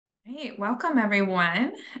Great. Welcome,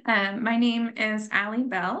 everyone. My name is Allie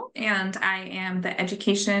Bell, and I am the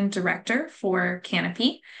Education Director for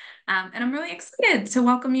Canopy. And I'm really excited to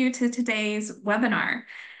welcome you to today's webinar.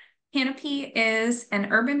 Canopy is an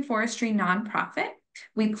urban forestry nonprofit.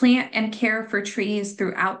 We plant and care for trees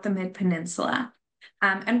throughout the Mid-Peninsula.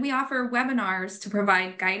 And we offer webinars to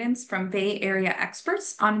provide guidance from Bay Area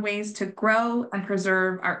experts on ways to grow and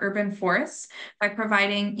preserve our urban forests by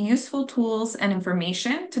providing useful tools and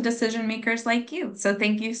information to decision makers like you. So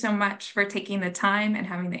thank you so much for taking the time and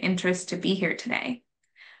having the interest to be here today.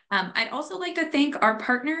 I'd also like to thank our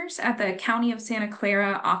partners at the County of Santa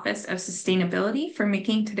Clara Office of Sustainability for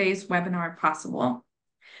making today's webinar possible.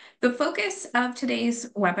 The focus of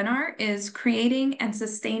today's webinar is creating and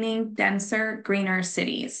sustaining denser, greener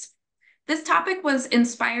cities. This topic was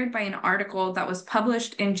inspired by an article that was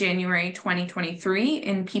published in January 2023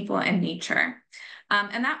 in People and Nature.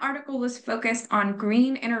 And that article was focused on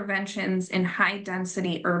green interventions in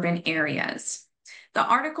high-density urban areas. The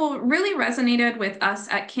article really resonated with us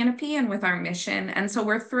at Canopy and with our mission, and so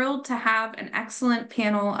we're thrilled to have an excellent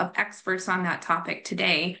panel of experts on that topic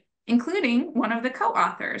today, including one of the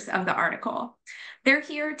co-authors of the article. They're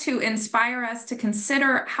here to inspire us to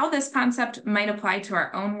consider how this concept might apply to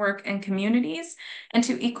our own work and communities, and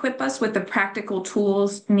to equip us with the practical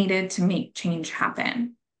tools needed to make change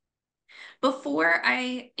happen. Before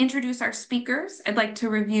I introduce our speakers, I'd like to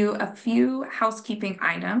review a few housekeeping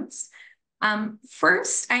items.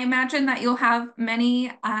 First, I imagine that you'll have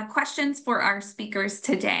many questions for our speakers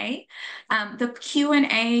today. The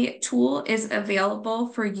Q&A tool is available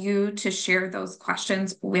for you to share those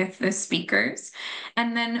questions with the speakers.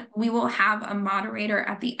 And then we will have a moderator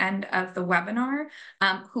at the end of the webinar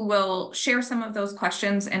who will share some of those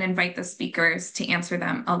questions and invite the speakers to answer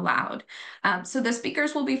them aloud. So the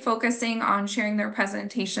speakers will be focusing on sharing their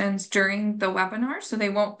presentations during the webinar, so they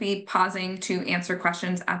won't be pausing to answer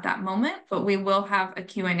questions at that moment, but we will have a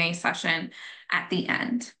Q&A session at the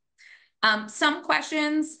end. Some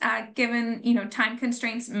questions, given time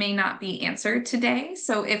constraints, may not be answered today.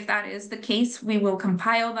 So if that is the case, we will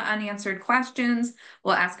compile the unanswered questions.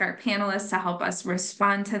 We'll ask our panelists to help us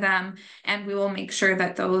respond to them, and we will make sure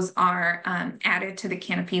that those are added to the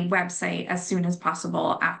Canopy website as soon as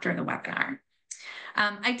possible after the webinar.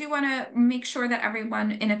 I do want to make sure that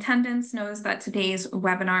everyone in attendance knows that today's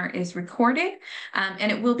webinar is recorded,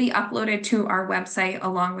 and it will be uploaded to our website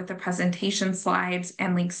along with the presentation slides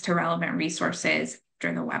and links to relevant resources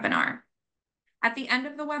during the webinar. At the end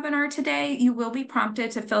of the webinar today, you will be prompted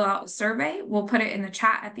to fill out a survey. We'll put it in the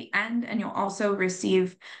chat at the end, and you'll also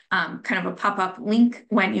receive kind of a pop-up link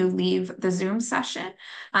when you leave the Zoom session,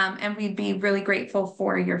 and we'd be really grateful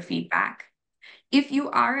for your feedback. If you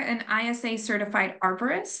are an ISA certified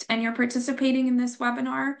arborist and you're participating in this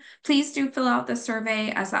webinar, please do fill out the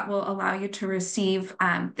survey, as that will allow you to receive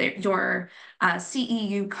your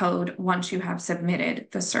CEU code once you have submitted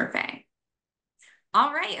the survey.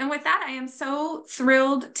 All right, and with that, I am so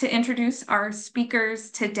thrilled to introduce our speakers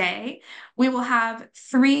today. We will have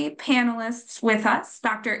three panelists with us: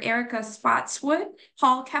 Dr. Erica Spotswood,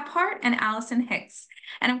 Paul Kephart, and Alison Hicks.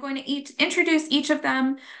 And I'm going to introduce each of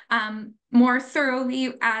them more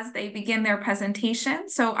thoroughly as they begin their presentation.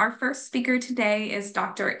 So our first speaker today is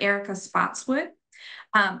Dr. Erica Spotswood.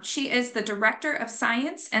 She is the Director of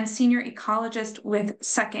Science and Senior Ecologist with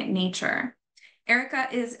Second Nature. Erica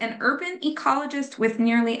is an urban ecologist with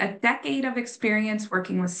nearly a decade of experience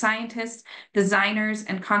working with scientists, designers,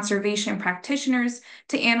 and conservation practitioners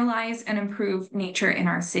to analyze and improve nature in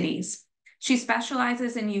our cities. She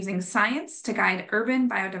specializes in using science to guide urban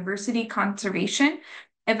biodiversity conservation,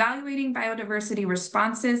 evaluating biodiversity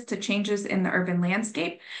responses to changes in the urban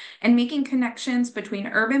landscape, and making connections between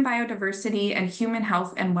urban biodiversity and human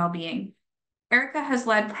health and well-being. Erica has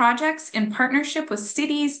led projects in partnership with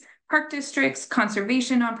cities, park districts,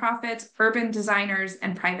 conservation nonprofits, urban designers,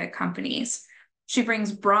 and private companies. She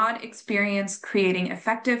brings broad experience creating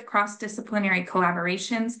effective cross-disciplinary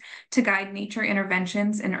collaborations to guide nature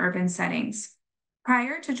interventions in urban settings.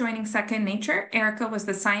 Prior to joining Second Nature, Erica was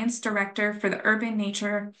the science director for the Urban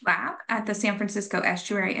Nature Lab at the San Francisco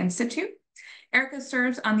Estuary Institute. Erica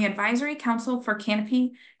serves on the Advisory Council for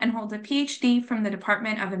Canopy and holds a PhD from the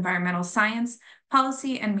Department of Environmental Science,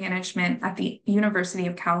 Policy and Management at the University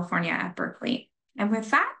of California at Berkeley. And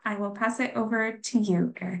with that, I will pass it over to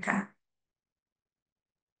you, Erica.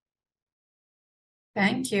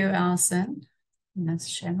 Thank you, Alison. Let's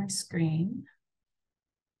share my screen.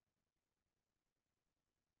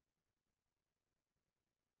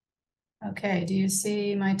 Okay, do you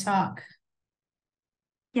see my talk?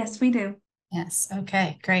 Yes, we do. Yes,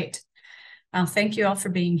 okay, great. Thank you all for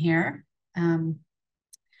being here.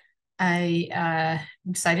 I'm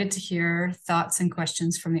excited to hear thoughts and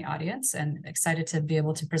questions from the audience and excited to be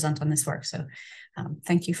able to present on this work. So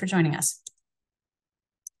thank you for joining us.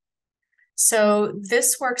 So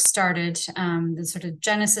this work started, the sort of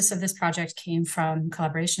genesis of this project came from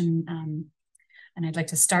collaboration, and I'd like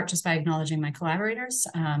to start just by acknowledging my collaborators.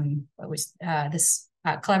 This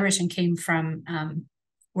collaboration came from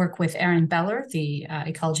work with Erin Beller, the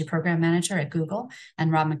Ecology Program Manager at Google,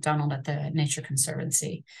 and Rob McDonald at the Nature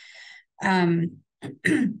Conservancy.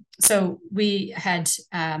 So we had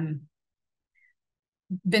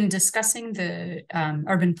been discussing the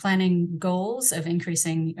urban planning goals of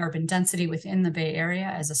increasing urban density within the Bay Area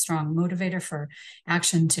as a strong motivator for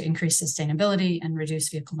action to increase sustainability and reduce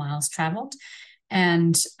vehicle miles traveled.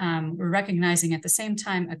 And we're recognizing at the same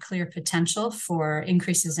time a clear potential for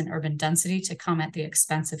increases in urban density to come at the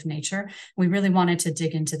expense of nature. We really wanted to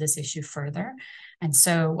dig into this issue further. And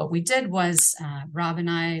so what we did was Rob and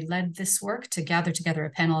I led this work to gather together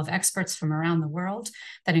a panel of experts from around the world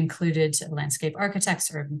that included landscape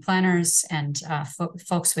architects, urban planners, and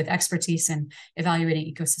folks with expertise in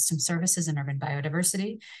evaluating ecosystem services and urban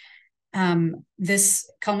biodiversity. This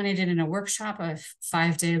culminated in a workshop, a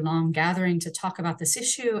 5-day-long gathering to talk about this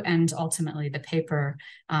issue, and ultimately the paper,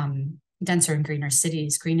 Denser and Greener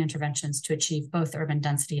Cities, Green Interventions to Achieve Both Urban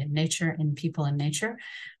Density and Nature in People and Nature,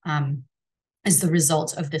 is the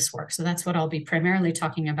result of this work. So that's what I'll be primarily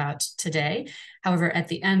talking about today. However, at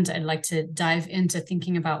the end, I'd like to dive into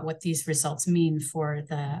thinking about what these results mean for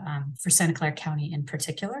Santa Clara County in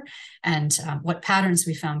particular, and what patterns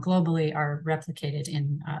we found globally are replicated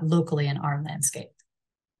locally in our landscape.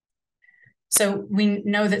 So we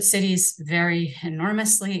know that cities vary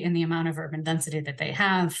enormously in the amount of urban density that they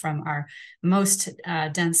have, from our most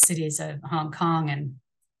dense cities of Hong Kong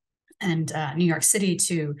and New York City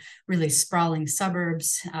to really sprawling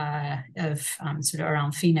suburbs of sort of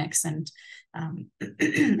around Phoenix and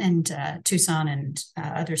Tucson and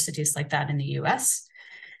other cities like that in the US.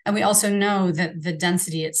 And we also know that the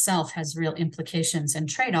density itself has real implications and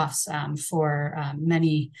trade-offs for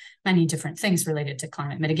many different things related to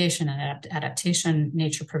climate mitigation and adaptation,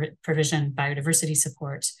 nature provision, biodiversity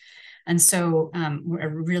support. And so a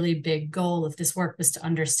really big goal of this work was to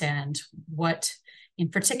understand what in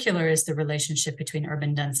particular is the relationship between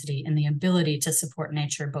urban density and the ability to support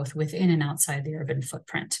nature both within and outside the urban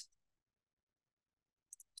footprint.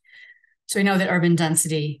 So we know that urban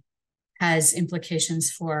density has implications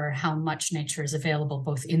for how much nature is available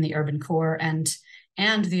both in the urban core and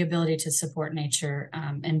the ability to support nature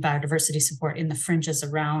and biodiversity support in the fringes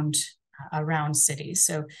around cities.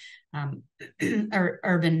 So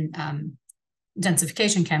urban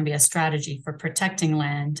densification can be a strategy for protecting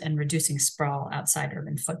land and reducing sprawl outside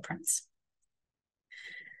urban footprints.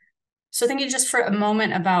 So thinking just for a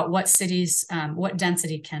moment about what cities, what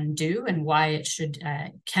density can do and why it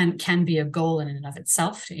can be a goal in and of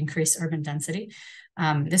itself to increase urban density.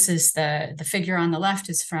 This is the figure on the left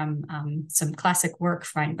is from some classic work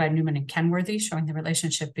by Newman and Kenworthy showing the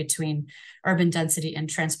relationship between urban density and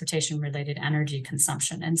transportation-related energy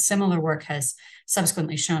consumption. And similar work has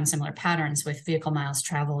subsequently shown similar patterns with vehicle miles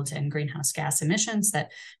traveled and greenhouse gas emissions,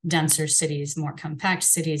 that denser cities, more compact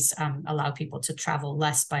cities allow people to travel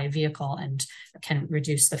less by vehicle and can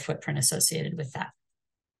reduce the footprint associated with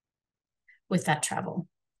that travel.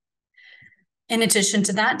 In addition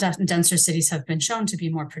to that, denser cities have been shown to be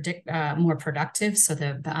more productive. So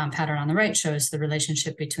the pattern on the right shows the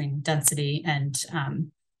relationship between density and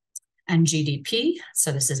GDP.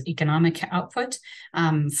 So this is economic output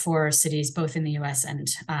for cities both in the US and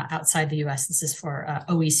outside the US. This is for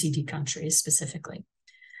OECD countries specifically.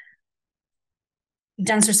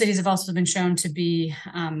 Denser cities have also been shown to be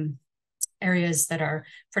areas that are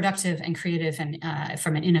productive and creative and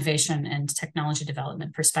from an innovation and technology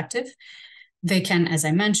development perspective. They can, as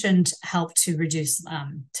I mentioned, help to reduce,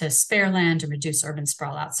 to spare land and reduce urban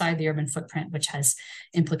sprawl outside the urban footprint, which has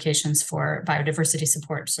implications for biodiversity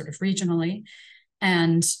support sort of regionally.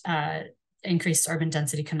 And increased urban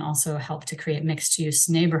density can also help to create mixed use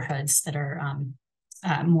neighborhoods that are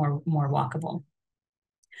more walkable.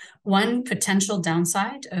 One potential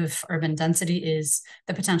downside of urban density is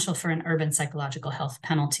the potential for an urban psychological health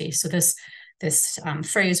penalty. So this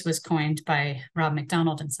phrase was coined by Rob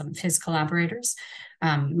McDonald and some of his collaborators.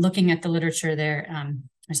 Looking at the literature there,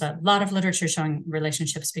 there's a lot of literature showing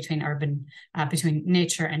relationships between between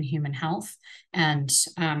nature and human health. And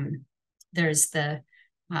there's the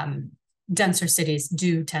denser cities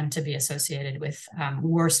do tend to be associated with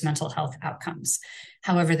worse mental health outcomes.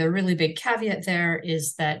 However, the really big caveat there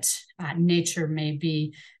is that nature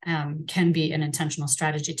can be an intentional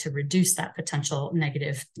strategy to reduce that potential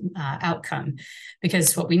negative outcome.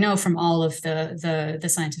 Because what we know from all of the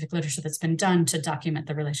scientific literature that's been done to document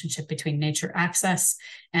the relationship between nature access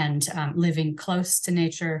and living close to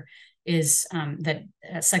nature is that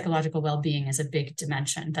psychological well-being is a big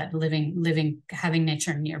dimension, that having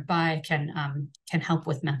nature nearby can help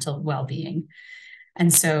with mental well-being.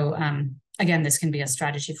 And so again, this can be a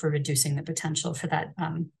strategy for reducing the potential for that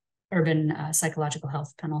urban psychological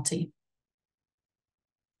health penalty.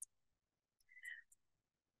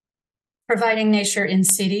 Providing nature in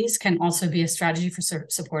cities can also be a strategy for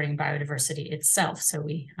supporting biodiversity itself. So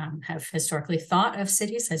we have historically thought of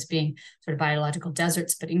cities as being sort of biological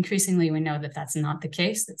deserts, but increasingly we know that that's not the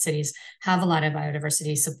case, that cities have a lot of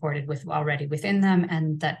biodiversity supported already within them,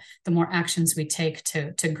 and that the more actions we take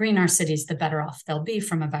to green our cities, the better off they'll be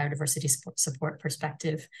from a biodiversity support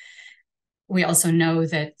perspective. We also know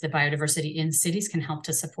that the biodiversity in cities can help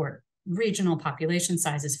to support regional population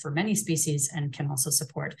sizes for many species and can also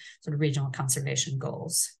support sort of regional conservation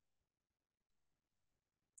goals.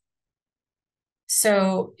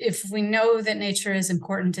 So if we know that nature is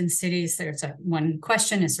important in cities, there's one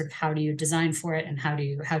question is sort of how do you design for it and how do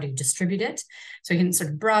you distribute it? So we can sort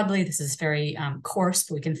of broadly, this is very coarse,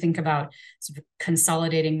 but we can think about sort of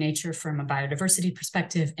consolidating nature from a biodiversity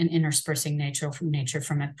perspective and interspersing nature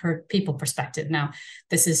from a people perspective. Now,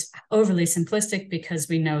 this is overly simplistic because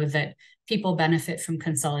we know that people benefit from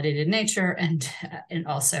consolidated nature, and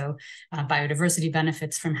also biodiversity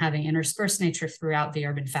benefits from having interspersed nature throughout the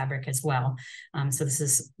urban fabric as well. So this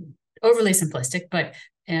is overly simplistic, but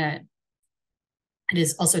it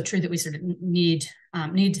is also true that we sort of need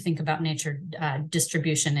to think about nature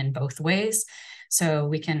distribution in both ways. So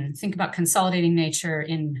we can think about consolidating nature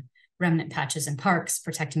in remnant patches and parks,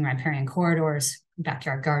 protecting riparian corridors,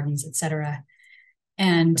 backyard gardens, etc.,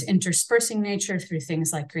 and interspersing nature through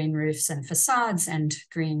things like green roofs and facades and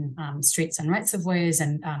green streets and rights of ways,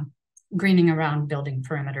 and greening around building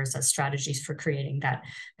perimeters as strategies for creating that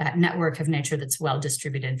network of nature that's well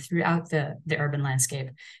distributed throughout the urban landscape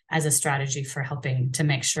as a strategy for helping to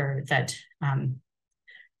make sure that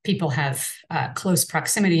people have close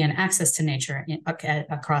proximity and access to nature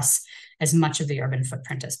across as much of the urban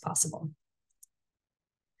footprint as possible.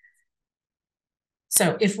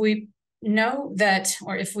 So if we know that,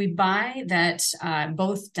 or if we buy that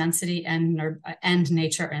both density and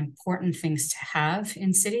nature are important things to have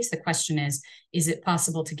in cities, the question is it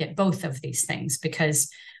possible to get both of these things? Because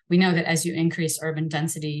we know that as you increase urban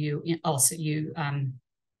density, by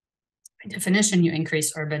definition, you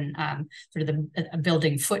increase urban sort of the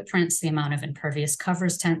building footprints, the amount of impervious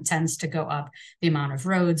covers tends to go up, the amount of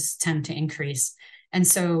roads tend to increase. And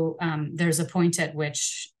so there's a point at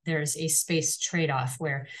which there's a space trade-off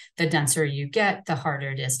where the denser you get, the harder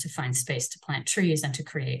it is to find space to plant trees and to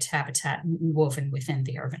create habitat woven within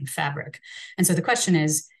the urban fabric. And so the question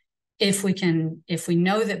is, if we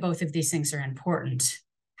know that both of these things are important,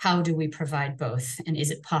 how do we provide both? And is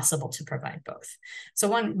it possible to provide both? So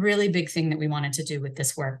one really big thing that we wanted to do with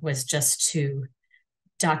this work was just to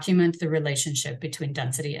document the relationship between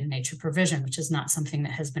density and nature provision, which is not something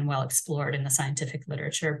that has been well explored in the scientific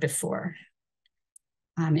literature before.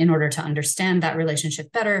 In order to understand that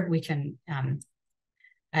relationship better, we can,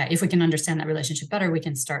 if we can understand that relationship better, we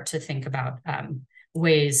can start to think about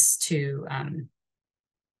ways to,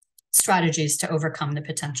 strategies to overcome the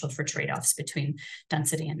potential for trade-offs between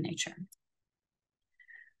density and nature.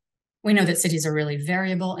 We know that cities are really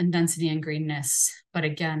variable in density and greenness, but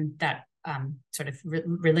again, that sort of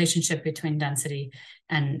relationship between density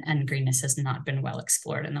and greenness has not been well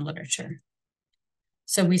explored in the literature.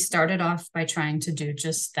 So we started off by trying to do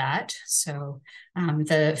just that. So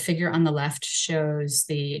the figure on the left shows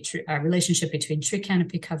the relationship between tree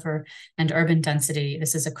canopy cover and urban density.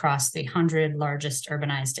 This is across the 100 largest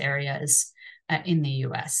urbanized areas in the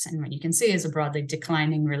US. And what you can see is a broadly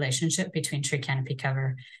declining relationship between tree canopy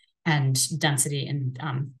cover and density in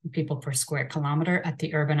people per square kilometer at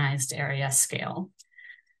the urbanized area scale.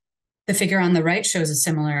 The figure on the right shows a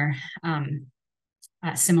similar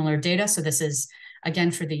data. So this is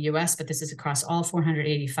again for the US, but this is across all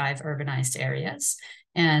 485 urbanized areas.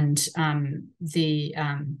 And the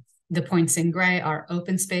points in gray are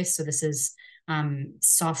open space. So this is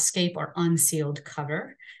softscape or unsealed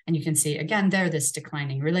cover. And you can see again there this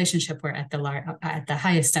declining relationship where at the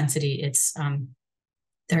highest density it's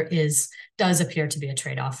does appear to be a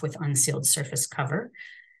trade-off with unsealed surface cover.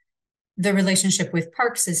 The relationship with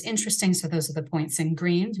parks is interesting. So those are the points in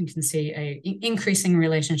green. You can see an increasing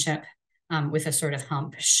relationship with a sort of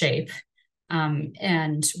hump shape.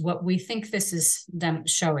 And what we think this is them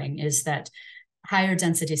showing is that higher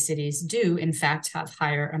density cities do, in fact, have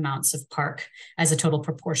higher amounts of park as a total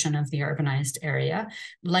proportion of the urbanized area,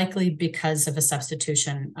 likely because of a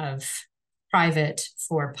substitution of private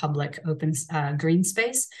for public open green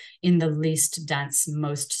space in the least dense,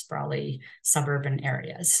 most sprawly suburban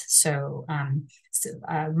areas. So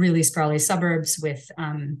really sprawly suburbs with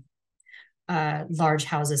large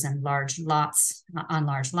houses and large lots. On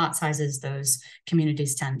large lot sizes, those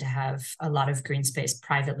communities tend to have a lot of green space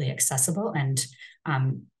privately accessible and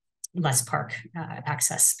less park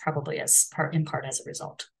access, probably in part as a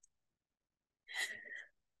result.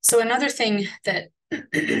 So another thing that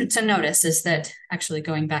to notice is that, actually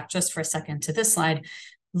going back just for a second to this slide,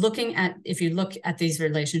 if you look at these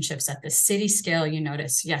relationships at the city scale, you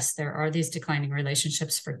notice, yes, there are these declining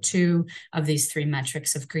relationships for 2 of these 3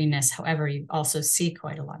 metrics of greenness. However, you also see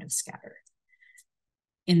quite a lot of scatter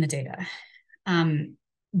in the data.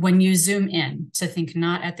 When you zoom in to think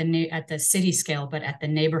not at the city scale, but at the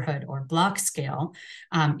neighborhood or block scale,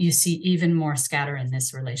 you see even more scatter in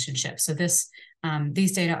this relationship. So these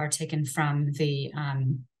data are taken from the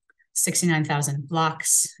 69,000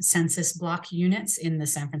 blocks, census block units in the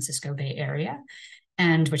San Francisco Bay Area.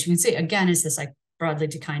 And what you can see, again, is this like broadly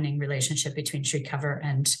declining relationship between tree cover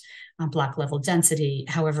and block level density.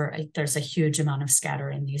 However, there's a huge amount of scatter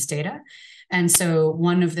in these data. And so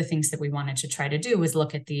one of the things that we wanted to try to do was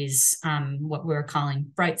look at these, what we're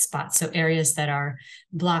calling bright spots. So areas that are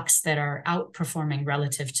blocks that are outperforming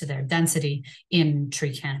relative to their density in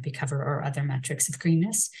tree canopy cover or other metrics of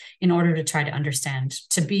greenness, in order to try to understand,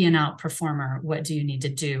 to be an outperformer, what do you need to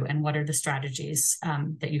do? And what are the strategies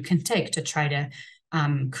that you can take to try to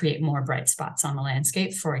create more bright spots on the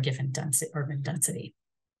landscape for a given urban density.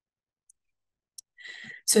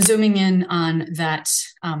 So zooming in on that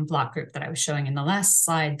block group that I was showing in the last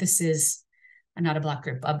slide, this is not a block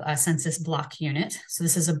group, a census block unit. So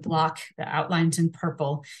this is a block outlined in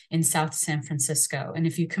purple in South San Francisco. And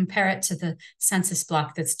if you compare it to the census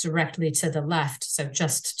block that's directly to the left, so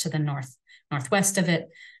just to the northwest of it,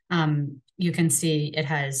 you can see it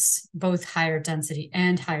has both higher density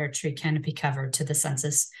and higher tree canopy cover to the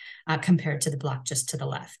census compared to the block just to the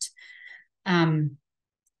left.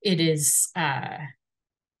 It is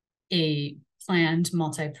a planned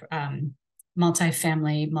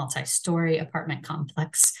multi-family, multi-story apartment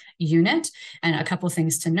complex unit. And a couple of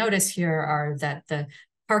things to notice here are that the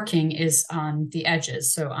parking is on the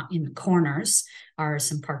edges. So in the corners are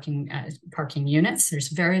some parking units. There's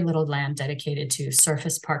very little land dedicated to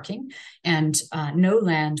surface parking and no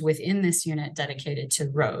land within this unit dedicated to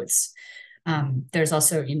roads. There's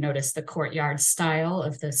also, you notice the courtyard style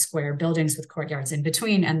of the square buildings with courtyards in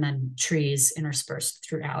between, and then trees interspersed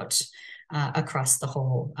throughout across the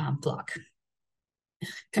whole block.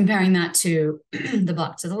 Comparing that to the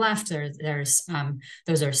block to the left,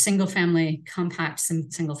 those are single-family, compact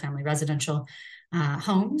single-family residential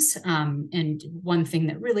homes. And one thing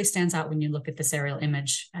that really stands out when you look at this aerial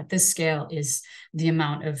image at this scale is the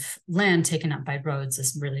amount of land taken up by roads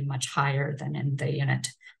is really much higher than in the unit,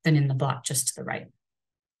 than in the block just to the right.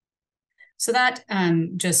 So that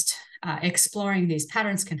exploring these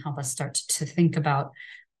patterns can help us start to think about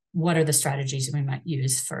what are the strategies we might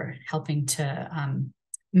use for helping to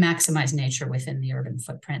maximize nature within the urban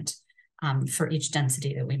footprint for each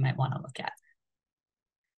density that we might want to look at.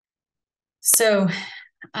 So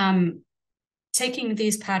taking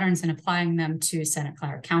these patterns and applying them to Santa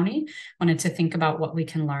Clara County, wanted to think about what we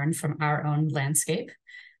can learn from our own landscape.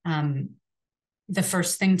 The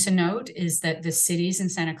first thing to note is that the cities in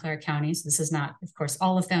Santa Clara County, so this is not, of course,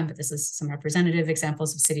 all of them, but this is some representative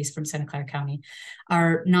examples of cities from Santa Clara County,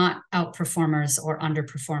 are not outperformers or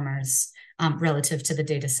underperformers relative to the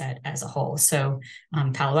data set as a whole. So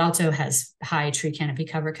Palo Alto has high tree canopy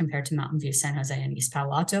cover compared to Mountain View, San Jose, and East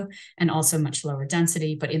Palo Alto, and also much lower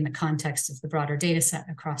density, but in the context of the broader data set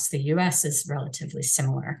across the US is relatively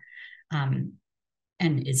similar.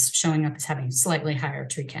 And is showing up as having slightly higher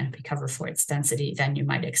tree canopy cover for its density than you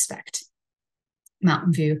might expect.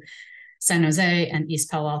 Mountain View, San Jose, and East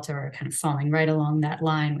Palo Alto are kind of falling right along that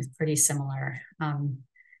line with pretty similar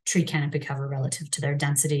tree canopy cover relative to their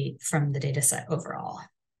density from the data set overall.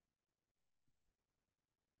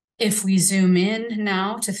 If we zoom in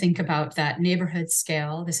now to think about that neighborhood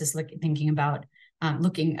scale, this is thinking about a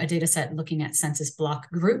data set looking at census block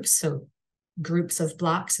groups, so groups of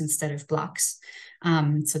blocks instead of blocks.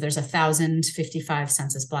 So there's 1,055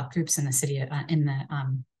 census block groups in the city,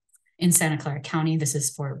 in Santa Clara County. This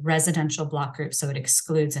is for residential block groups, so it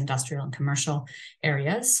excludes industrial and commercial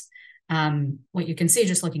areas. what you can see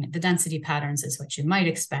just looking at the density patterns is what you might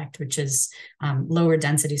expect, which is lower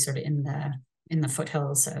density sort of in the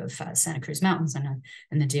foothills of Santa Cruz Mountains and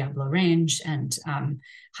in the Diablo Range, and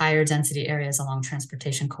higher density areas along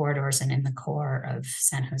transportation corridors and in the core of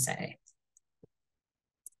San Jose.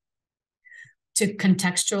 To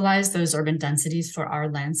contextualize those urban densities for our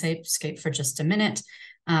landscape for just a minute,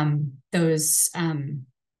 those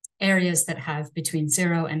areas that have between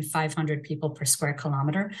 0 and 500 people per square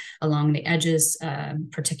kilometer along the edges,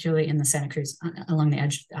 particularly in the Santa Cruz, along the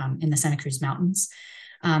edge in the Santa Cruz Mountains.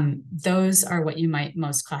 Those are what you might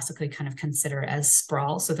most classically kind of consider as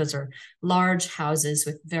sprawl. So those are large houses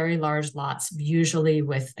with very large lots, usually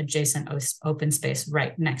with adjacent open space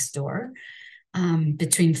right next door.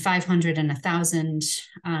 Between 500 and 1,000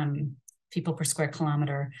 people per square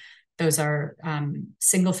kilometer. Those are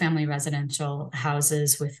single-family residential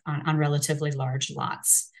houses on relatively large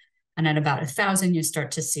lots. And at about 1,000, you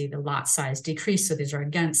start to see the lot size decrease. So these are,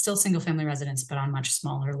 again, still single-family residents, but on much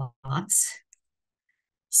smaller lots.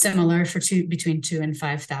 Similar for between 2 and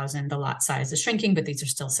 5,000, the lot size is shrinking, but these are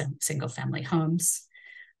still single-family homes.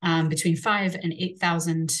 Between 5 and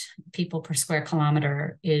 8,000 people per square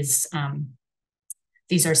kilometer is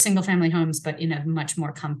these are single-family homes, but in a much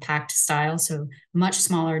more compact style. So much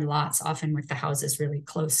smaller lots, often with the houses really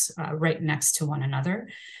close, right next to one another.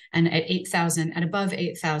 And at 8,000, at above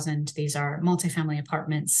 8,000, these are multifamily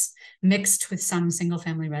apartments mixed with some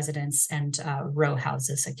single-family residents and row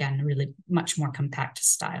houses. Again, really much more compact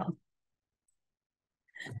style.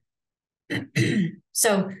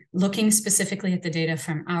 So looking specifically at the data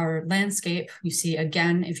from our landscape, you see,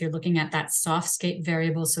 again, if you're looking at that softscape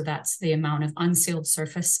variable, so that's the amount of unsealed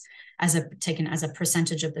surface taken as a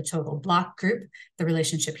percentage of the total block group, the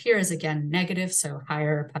relationship here is again negative. So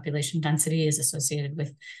higher population density is associated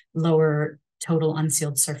with lower total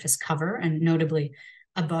unsealed surface cover, and notably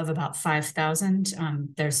above about 5,000,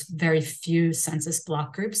 there's very few census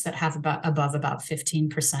block groups that have above about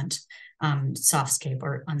 15% softscape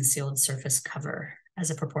or unsealed surface cover as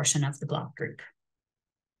a proportion of the block group.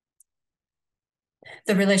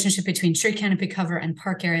 The relationship between tree canopy cover and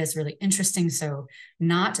park area is really interesting. So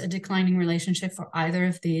not a declining relationship for either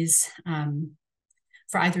of these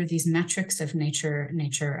metrics of nature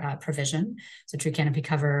provision. So tree canopy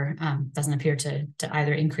cover doesn't appear to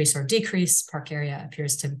either increase or decrease. Park area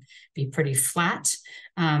appears to be pretty flat.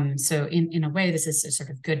 So in a way, this is a sort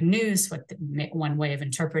of good news. One way of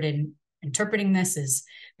interpreting this is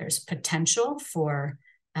there's potential for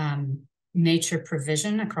nature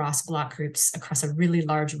provision across block groups across a really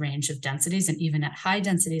large range of densities, and even at high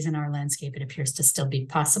densities in our landscape, it appears to still be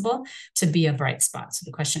possible to be a bright spot. So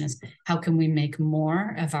the question is, how can we make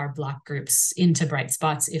more of our block groups into bright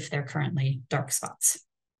spots if they're currently dark spots?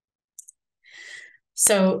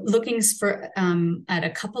 So looking at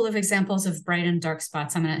a couple of examples of bright and dark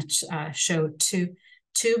spots, I'm going to show two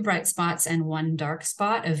bright spots and one dark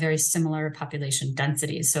spot of very similar population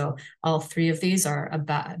densities. So all three of these are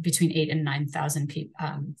about between 8,000 and 9,000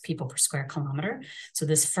 people per square kilometer. So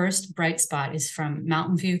this first bright spot is from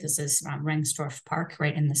Mountain View. This is Rengstorff Park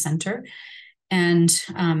right in the center. And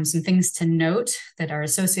some things to note that are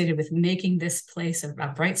associated with making this place a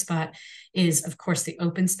bright spot is, of course, the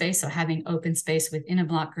open space. So having open space within a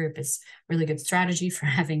block group is a really good strategy for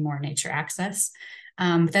having more nature access.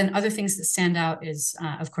 Then other things that stand out is,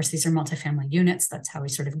 of course, these are multifamily units. That's how we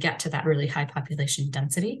sort of get to that really high population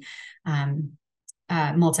density.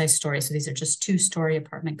 Multi-story, so these are just 2-story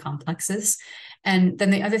apartment complexes. And then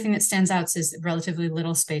the other thing that stands out is relatively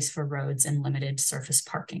little space for roads and limited surface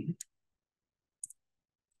parking.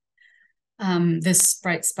 This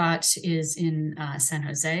bright spot is in San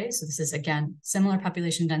Jose. So this is, again, similar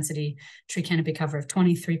population density, tree canopy cover of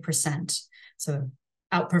 23%. So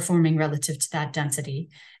outperforming relative to that density.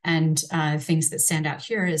 And things that stand out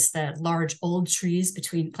here is the large old trees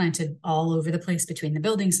planted all over the place between the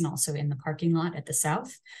buildings and also in the parking lot at the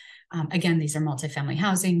south. Again, these are multifamily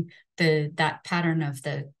housing. That pattern of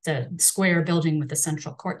the square building with the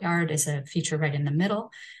central courtyard is a feature right in the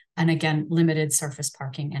middle. And again, limited surface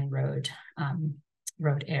parking and road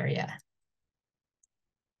area.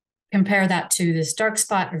 Compare that to this dark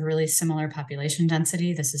spot of really similar population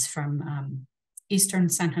density. This is from Eastern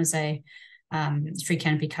San Jose, tree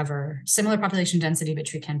canopy cover, similar population density, but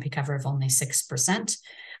tree canopy cover of only 6%.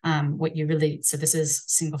 So this is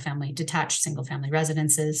detached single family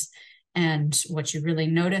residences. And what you really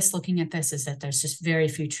notice looking at this is that there's just very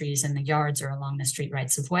few trees in the yards or along the street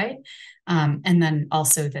rights of way. And then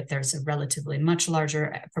also that there's a relatively much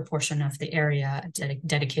larger proportion of the area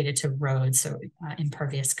dedicated to roads. So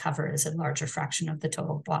impervious cover is a larger fraction of the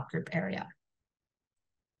total block group area.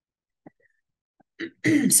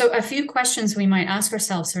 So a few questions we might ask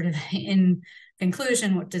ourselves sort of in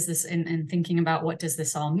conclusion, what does this, in thinking about what does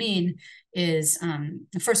this all mean, is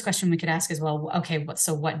the first question we could ask is, well, okay,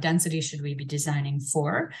 what density should we be designing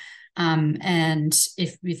for? And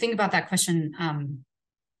if we think about that question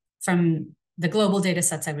from the global data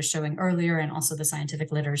sets I was showing earlier, and also the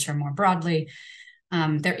scientific literature more broadly,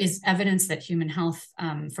 there is evidence that human health,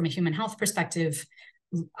 from a human health perspective,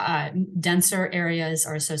 denser areas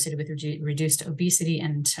are associated with reduced obesity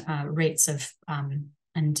and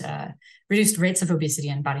reduced rates of obesity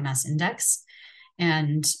and body mass index.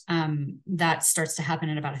 And that starts to happen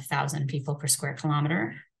at about 1,000 people per square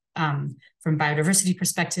kilometer. From biodiversity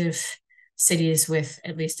perspective, cities with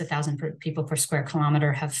at least 1,000 people per square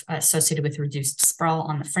kilometer have associated with reduced sprawl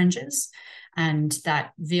on the fringes. And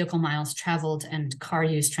that vehicle miles traveled and car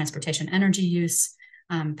use, transportation energy use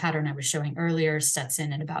pattern I was showing earlier sets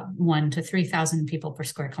in at about 1,000 to 3,000 people per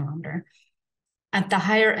square kilometer. At the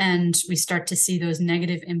higher end, we start to see those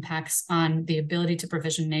negative impacts on the ability to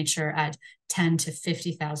provision nature at 10 to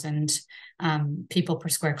 50,000 people per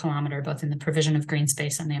square kilometer, both in the provision of green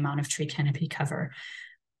space and the amount of tree canopy cover.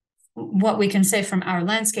 What we can say from our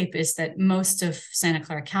landscape is that most of Santa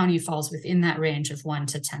Clara County falls within that range of 1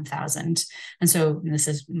 to 10,000. And so this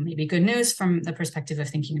is maybe good news from the perspective of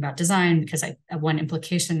thinking about design, because one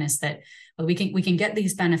implication is that, well, we can get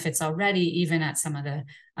these benefits already, even at some of the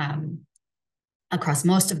across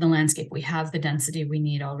most of the landscape. We have the density we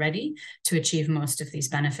need already to achieve most of these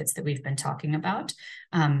benefits that we've been talking about.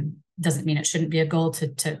 Doesn't mean it shouldn't be a goal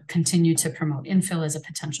to continue to promote infill as a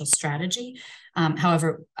potential strategy.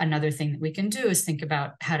 However, another thing that we can do is think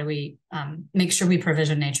about how do we make sure we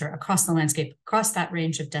provision nature across the landscape, across that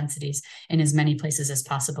range of densities in as many places as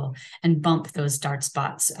possible, and bump those dark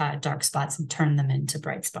spots and turn them into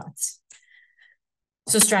bright spots.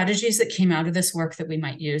 So strategies that came out of this work that we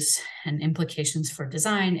might use and implications for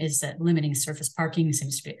design is that limiting surface parking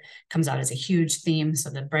comes out as a huge theme. So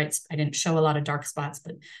I didn't show a lot of dark spots,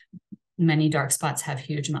 but many dark spots have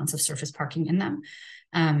huge amounts of surface parking in them.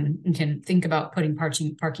 You can think about putting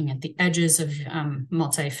parking at the edges of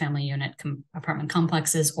multi-family unit apartment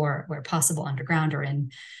complexes, or where possible underground or in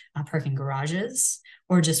parking garages,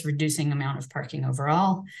 or just reducing amount of parking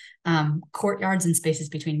overall. Courtyards and spaces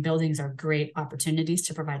between buildings are great opportunities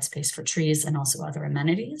to provide space for trees and also other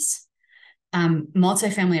amenities.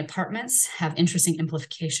 Multifamily apartments have interesting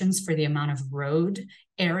implications for the amount of road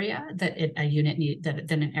area that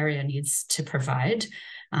an area needs to provide.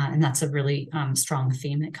 And that's a really strong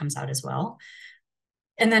theme that comes out as well.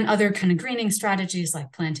 And then other kind of greening strategies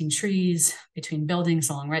like planting trees between buildings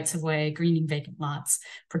along rights of way, greening vacant lots,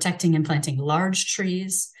 protecting and planting large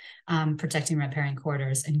trees, protecting riparian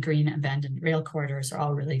corridors, and green abandoned rail corridors are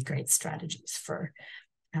all really great strategies for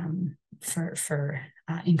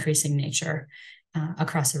increasing nature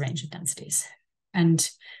across a range of densities. And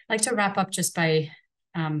I'd like to wrap up just by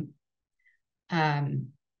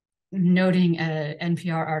noting an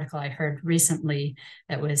NPR article I heard recently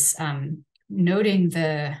that was noting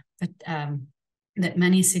that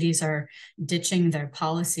many cities are ditching their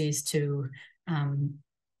policies to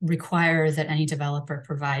require that any developer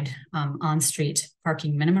provide on-street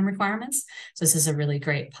parking minimum requirements. So this is a really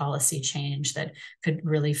great policy change that could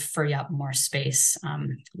really free up more space.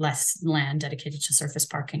 Less land dedicated to surface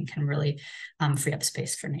parking can really free up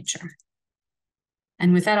space for nature.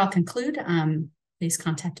 And with that, I'll conclude. Please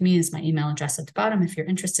contact me as my email address at the bottom if you're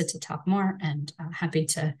interested to talk more, and happy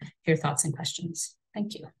to hear thoughts and questions.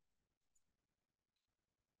 Thank you.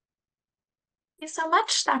 Thank you so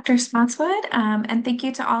much, Dr. Spotswood, and thank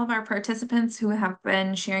you to all of our participants who have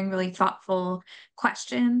been sharing really thoughtful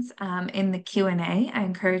questions in the Q&A. I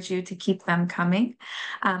encourage you to keep them coming.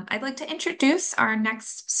 I'd like to introduce our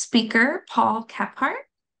next speaker, Paul Kephart.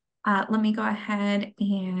 Let me go ahead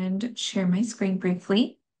and share my screen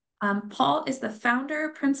briefly. Paul is the founder,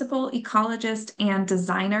 principal ecologist, and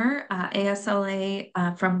designer, ASLA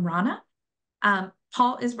from Rana.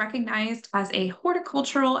 Paul is recognized as a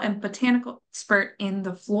horticultural and botanical expert in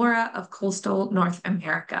the flora of coastal North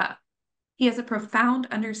America. He has a profound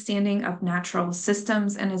understanding of natural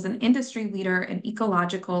systems and is an industry leader in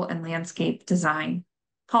ecological and landscape design.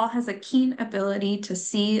 Paul has a keen ability to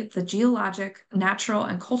see the geologic, natural,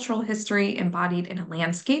 and cultural history embodied in a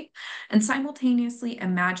landscape and simultaneously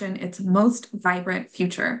imagine its most vibrant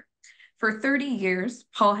future. For 30 years,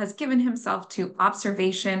 Paul has given himself to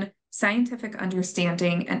observation, scientific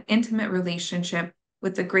understanding, and intimate relationship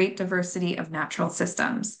with the great diversity of natural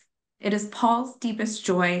systems. It is Paul's deepest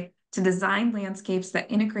joy to design landscapes that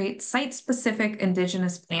integrate site-specific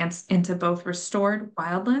indigenous plants into both restored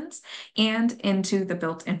wildlands and into the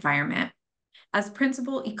built environment. As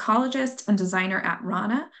principal ecologist and designer at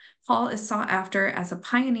Rana, Paul is sought after as a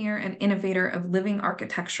pioneer and innovator of living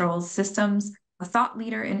architectural systems, a thought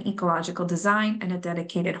leader in ecological design, and a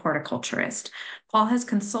dedicated horticulturist. Paul has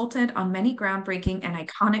consulted on many groundbreaking and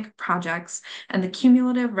iconic projects and the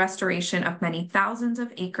cumulative restoration of many thousands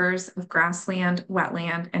of acres of grassland,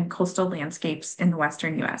 wetland, and coastal landscapes in the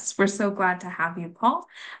Western US. We're so glad to have you, Paul.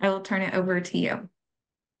 I will turn it over to you.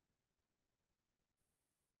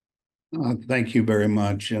 Thank you very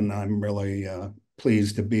much, and I'm really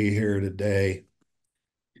pleased to be here today.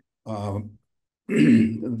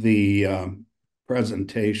 The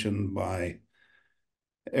presentation by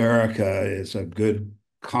Erica is a good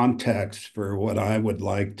context for what I would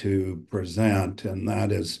like to present, and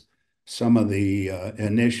that is some of the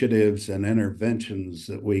initiatives and interventions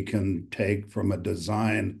that we can take from a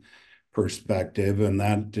design perspective, and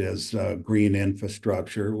that is green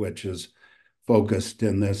infrastructure, which is focused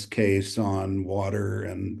in this case on water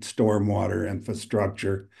and stormwater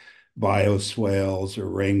infrastructure, bioswales or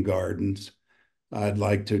rain gardens. I'd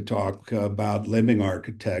like to talk about living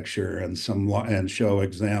architecture and show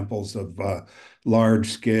examples of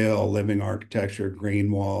large-scale living architecture,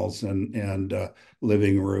 green walls and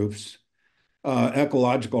living roofs.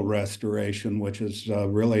 Ecological restoration, which is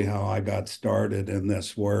really how I got started in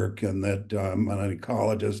this work, and that I'm an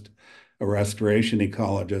ecologist, a restoration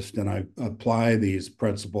ecologist, and I apply these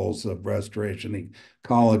principles of restoration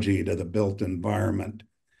ecology to the built environment.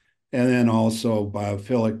 And then also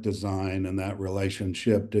biophilic design and that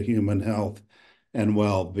relationship to human health and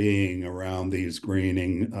well-being around these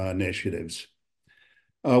greening initiatives.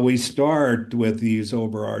 We start with these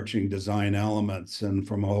overarching design elements, and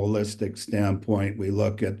from a holistic standpoint, we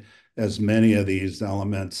look at as many of these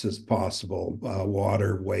elements as possible: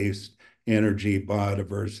 water, waste, energy,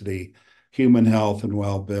 biodiversity, human health and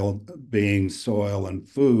well-being, soil, and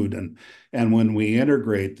food. And when we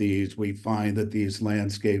integrate these, we find that these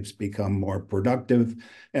landscapes become more productive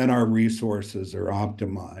and our resources are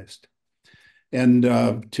optimized. And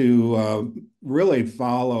to really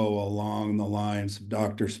follow along the lines of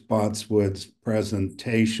Dr. Spotswood's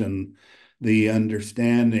presentation, the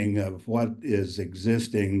understanding of what is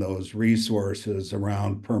existing, those resources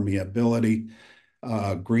around permeability,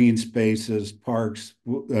 green spaces, parks,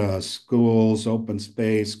 schools, open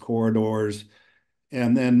space, corridors,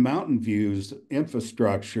 and then mountain views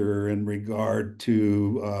infrastructure in regard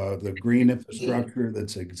to the green infrastructure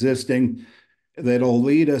that's existing, that'll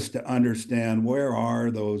lead us to understand where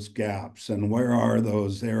are those gaps and where are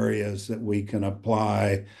those areas that we can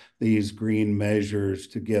apply these green measures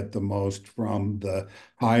to get the most from the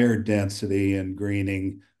higher density and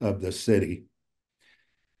greening of the city.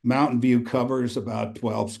 Mountain View covers about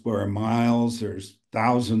 12 square miles. There's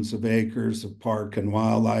thousands of acres of park and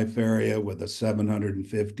wildlife area with a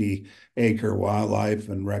 750-acre wildlife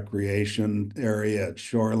and recreation area at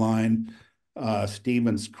shoreline.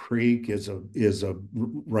 Stevens Creek is a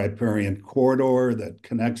riparian corridor that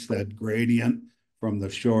connects that gradient from the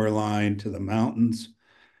shoreline to the mountains.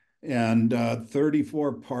 And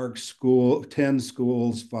 34 parks, 10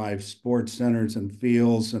 schools, 5 sports centers and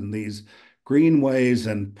fields, and these greenways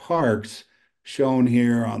and parks shown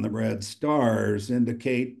here on the red stars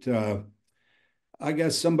indicate, I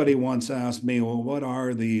guess somebody once asked me, well,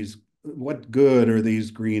 what good are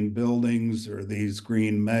these green buildings or these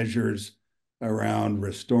green measures around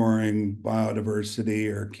restoring biodiversity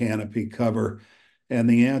or canopy cover? And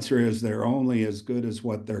the answer is they're only as good as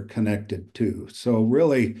what they're connected to. So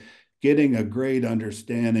really getting a great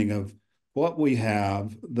understanding of what we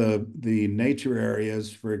have, the nature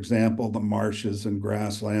areas, for example, the marshes and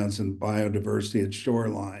grasslands and biodiversity at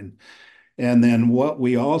shoreline, and then what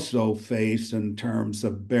we also face in terms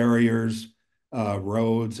of barriers,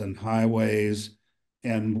 roads and highways,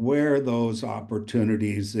 and where those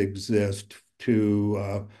opportunities exist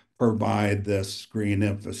to provide this green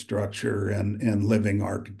infrastructure and living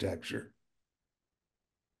architecture.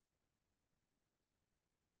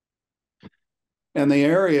 And the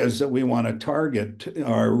areas that we want to target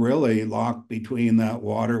are really locked between that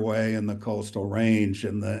waterway and the coastal range,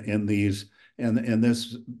 and this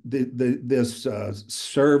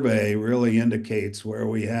survey really indicates where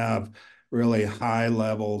we have really high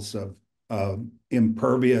levels of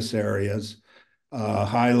impervious areas,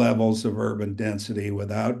 high levels of urban density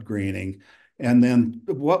without greening. And then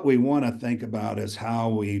what we want to think about is how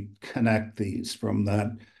we connect these from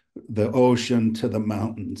the ocean to the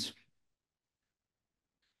mountains.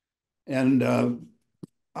 And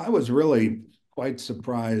I was really quite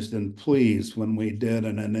surprised and pleased when we did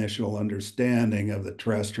an initial understanding of the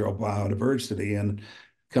terrestrial biodiversity. And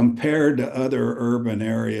compared to other urban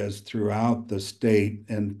areas throughout the state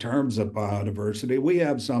in terms of biodiversity, we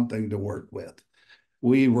have something to work with.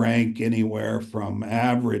 We rank anywhere from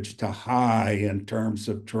average to high in terms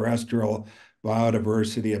of terrestrial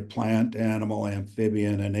biodiversity of plant, animal,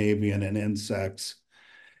 amphibian, and avian, and insects.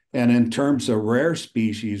 And in terms of rare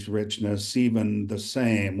species richness, even the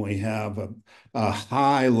same. We have a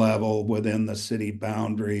high level within the city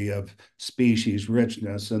boundary of species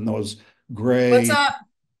richness, and those What's gray up?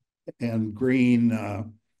 and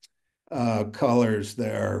green colors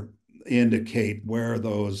there indicate where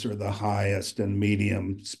those are the highest and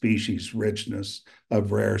medium species richness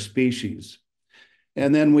of rare species.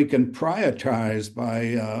 And then we can prioritize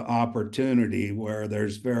by opportunity where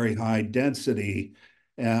there's very high density.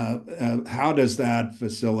 How does that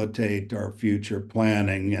facilitate our future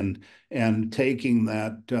planning and taking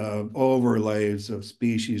that overlays of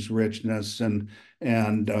species richness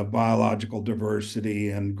and biological diversity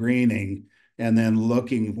and greening, and then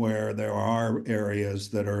looking where there are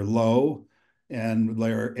areas that are low and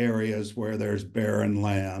there are areas where there's barren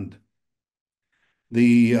land.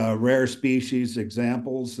 The rare species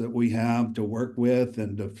examples that we have to work with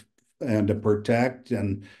and to protect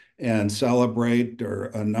and celebrate are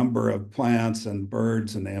a number of plants and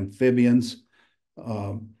birds and amphibians.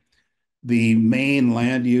 The main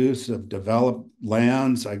land use of developed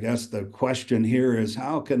lands, I guess the question here is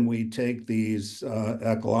how can we take these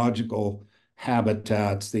ecological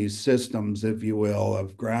habitats, these systems, if you will,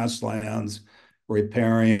 of grasslands,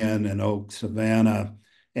 riparian and oak savanna,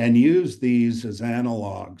 and use these as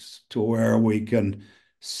analogs to where we can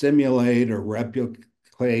simulate or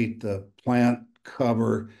replicate the plant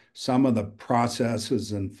cover, some of the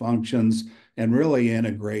processes and functions, and really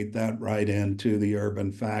integrate that right into the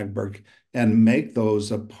urban fabric and make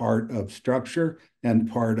those a part of structure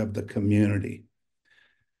and part of the community.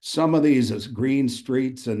 Some of these as green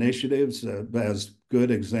streets initiatives as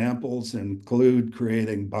good examples include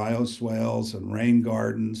creating bioswales and rain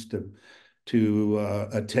gardens to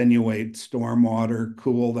attenuate stormwater,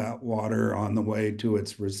 cool that water on the way to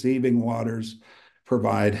its receiving waters,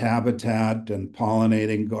 provide habitat and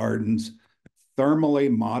pollinating gardens, thermally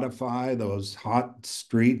modify those hot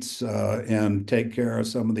streets and take care of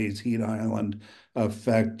some of these heat island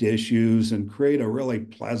effect issues and create a really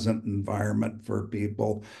pleasant environment for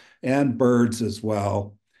people and birds as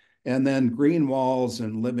well. And then green walls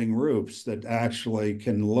and living roofs that actually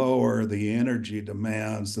can lower the energy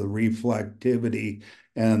demands, the reflectivity,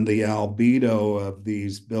 and the albedo of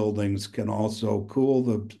these buildings can also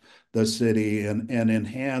cool the city and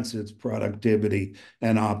enhance its productivity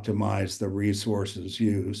and optimize the resources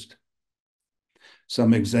used.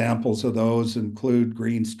 Some examples of those include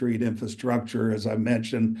green street infrastructure, as I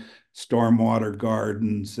mentioned, stormwater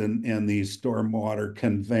gardens and these stormwater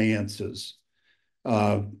conveyances.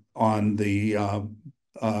 On the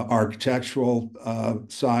architectural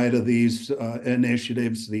side of these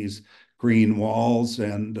initiatives, these green walls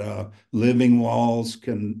and living walls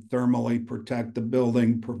can thermally protect the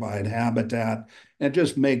building, provide habitat, and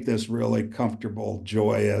just make this really comfortable,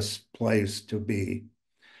 joyous place to be.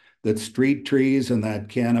 The street trees and that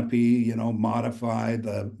canopy, modify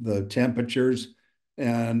the temperatures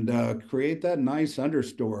and create that nice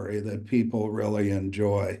understory that people really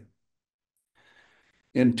enjoy.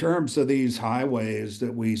 In terms of these highways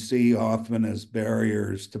that we see often as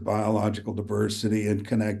barriers to biological diversity and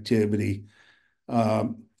connectivity,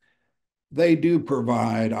 they do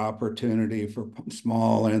provide opportunity for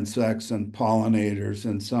small insects and pollinators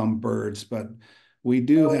and some birds, but we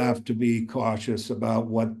do have to be cautious about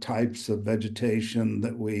what types of vegetation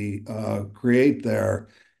that we create there,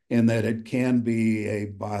 in that it can be a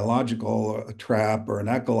biological trap or an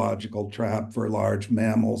ecological trap for large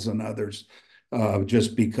mammals and others,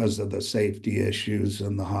 just because of the safety issues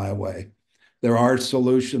in the highway. There are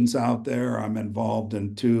solutions out there. I'm involved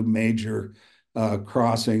in 2 major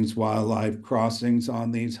crossings, wildlife crossings on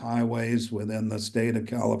these highways within the state of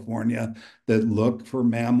California that look for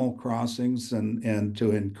mammal crossings and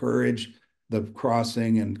to encourage the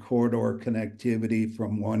crossing and corridor connectivity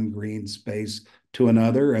from one green space to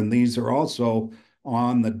another. And these are also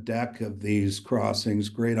on the deck of these crossings,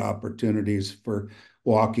 great opportunities for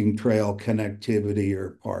walking trail connectivity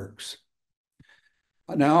or parks.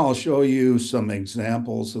 Now I'll show you some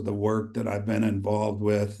examples of the work that I've been involved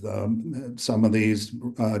with, some of these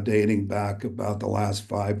dating back about the last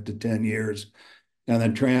 5 to 10 years. And the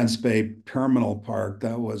Transbay Terminal Park,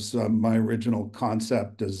 that was my original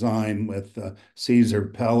concept design with Caesar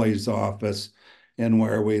Pelle's office, and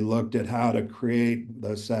where we looked at how to create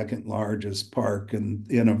the second largest park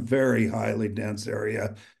in a very highly dense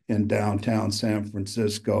area in downtown San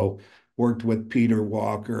Francisco, worked with Peter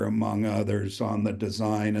Walker, among others, on the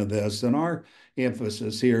design of this. And our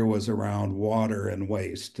emphasis here was around water and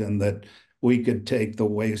waste, and that we could take the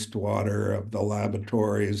wastewater of the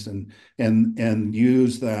laboratories and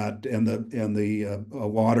use that and the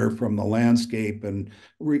water from the landscape and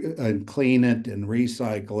clean it and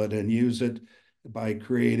recycle it and use it by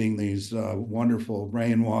creating these wonderful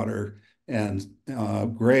rainwater and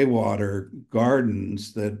gray water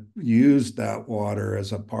gardens that used that water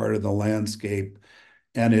as a part of the landscape.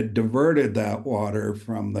 And it diverted that water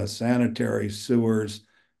from the sanitary sewers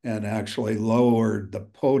and actually lowered the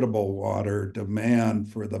potable water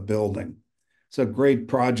demand for the building. It's a great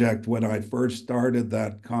project. When I first started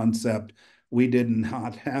that concept, we did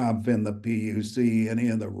not have in the PUC any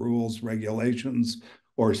of the rules, regulations,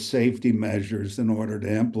 or safety measures in order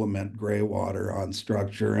to implement gray water on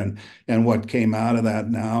structure. And what came out of that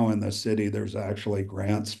now in the city, there's actually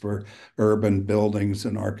grants for urban buildings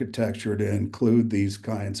and architecture to include these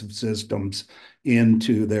kinds of systems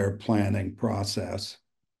into their planning process.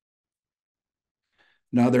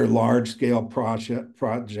 Another large-scale project,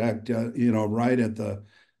 right at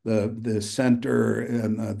the center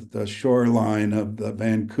and the shoreline of the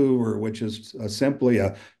Vancouver, which is simply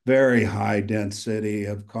a very high-dense city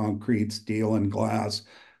of concrete, steel, and glass,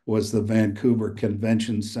 was the Vancouver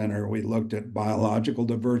Convention Center. We looked at biological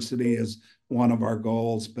diversity as one of our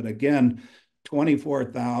goals, but again,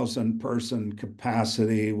 24,000 person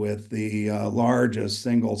capacity with the largest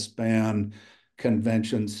single-span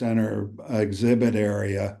convention center exhibit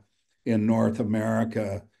area in North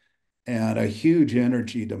America, and a huge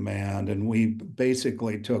energy demand. And we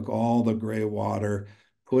basically took all the gray water,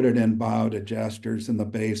 put it in biodigesters in the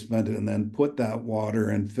basement, and then put that water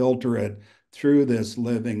and filter it through this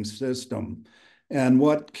living system. And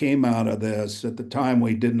what came out of this, at the time,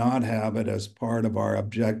 we did not have it as part of our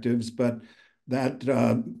objectives, but that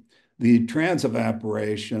the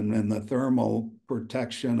transevaporation and the thermal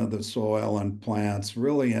protection of the soil and plants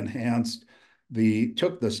really enhanced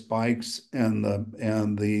took the spikes and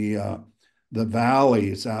the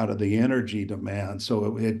valleys out of the energy demand.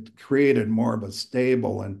 So it created more of a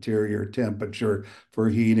stable interior temperature for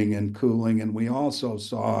heating and cooling. And we also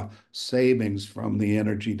saw savings from the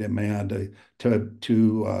energy demand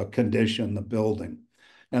to condition the building.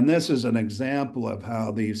 And this is an example of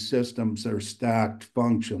how these systems are stacked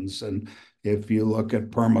functions. And if you look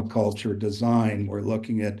at permaculture design, we're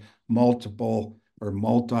looking at multiple or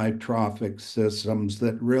multi-trophic systems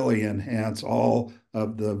that really enhance all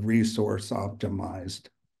of the resource optimized.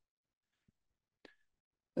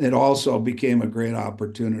 It also became a great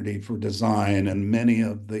opportunity for design, and many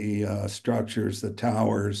of the structures, the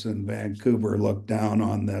towers in Vancouver, look down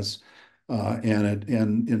on this. And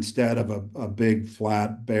instead of a big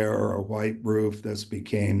flat bare or white roof, this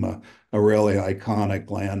became a really iconic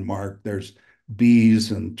landmark. There's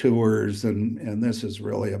bees and tours, and this is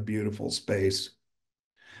really a beautiful space.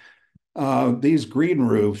 These green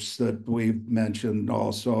roofs that we've mentioned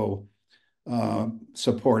also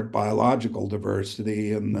support biological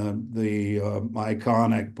diversity. And the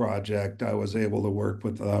iconic project I was able to work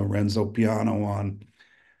with Renzo Piano on.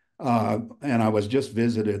 And I was just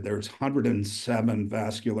visited. There's 107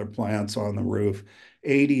 vascular plants on the roof,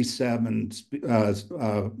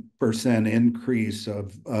 87% increase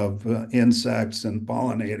of insects and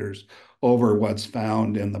pollinators over what's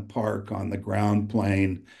found in the park on the ground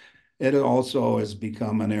plane. It also has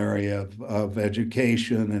become an area of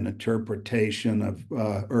education and interpretation of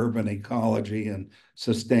urban ecology and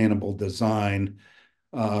sustainable design.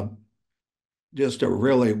 Just a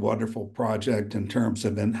really wonderful project in terms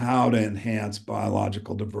of how to enhance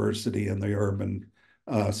biological diversity in the urban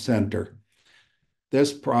center.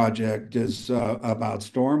 This project is about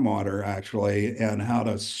stormwater, actually, and how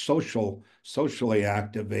to socially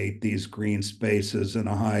activate these green spaces in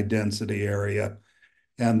a high density area.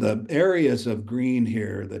 And the areas of green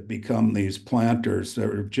here that become these planters,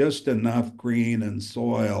 there are just enough green and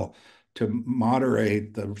soil to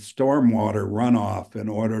moderate the stormwater runoff in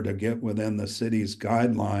order to get within the city's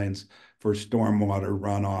guidelines for stormwater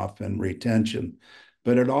runoff and retention.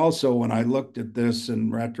 But it also, when I looked at this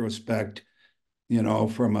in retrospect,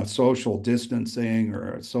 from a social distancing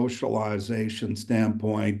or a socialization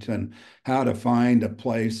standpoint, and how to find a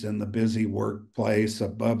place in the busy workplace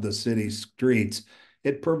above the city streets,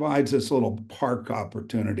 it provides this little park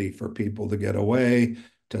opportunity for people to get away,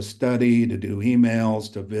 to study, to do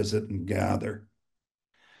emails, to visit and gather.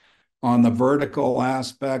 On the vertical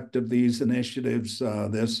aspect of these initiatives,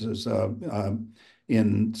 this is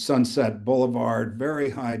in Sunset Boulevard, very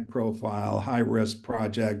high profile, high risk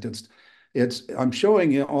project. I'm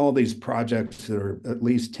showing you all these projects that are at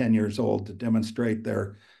least 10 years old to demonstrate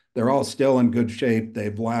their they're all still in good shape.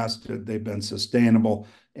 They've lasted, they've been sustainable,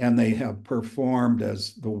 and they have performed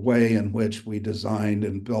as the way in which we designed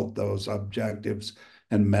and built those objectives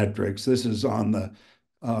and metrics. This is on the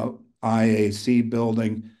IAC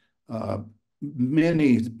building.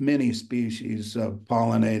 Many species of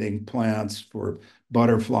pollinating plants for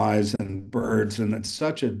butterflies and birds, and it's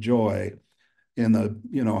such a joy in the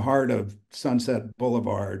heart of Sunset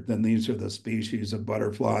Boulevard. Then these are the species of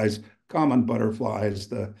butterflies, common butterflies,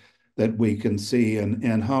 that we can see,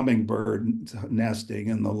 and hummingbird nesting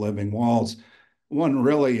in the living walls. One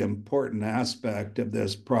really important aspect of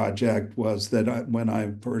this project was that when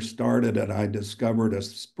I first started it, I discovered a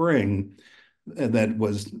spring that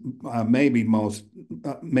was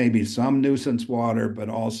maybe some nuisance water, but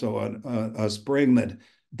also a spring that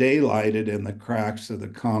daylighted in the cracks of the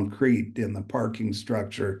concrete in the parking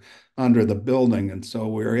structure under the building. And so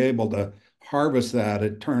we were able to harvest that.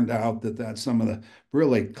 It turned out that that's some of the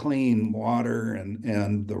really clean water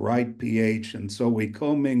and the right pH. And so we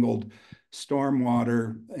commingled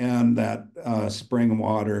stormwater and that spring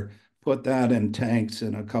water, put that in tanks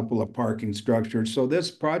in a couple of parking structures. So this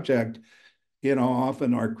project,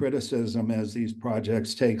 often our criticism is these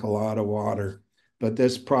projects take a lot of water, but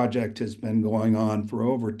this project has been going on for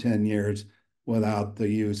over 10 years without the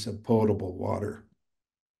use of potable water.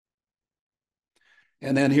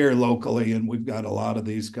 And then here locally, and we've got a lot of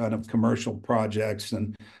these kind of commercial projects,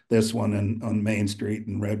 and this one on Main Street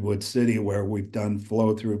in Redwood City, where we've done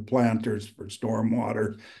flow-through planters for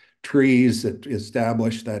stormwater, trees that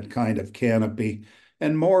establish that kind of canopy.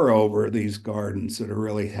 And moreover, these gardens that are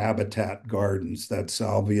really habitat gardens, that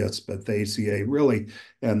Salvia spathaceae really,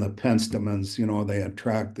 and the penstemons, they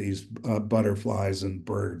attract these butterflies and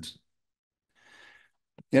birds.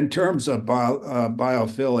 In terms of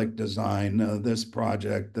biophilic design, this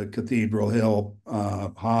project, the Cathedral Hill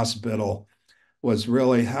Hospital, was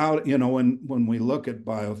really how, when we look at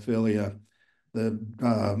biophilia,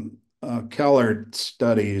 the Keller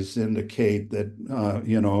studies indicate that,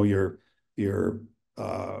 your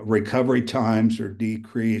recovery times are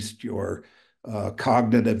decreased, your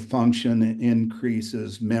cognitive function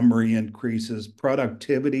increases, memory increases,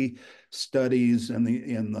 productivity studies in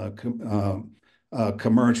the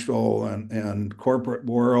commercial and corporate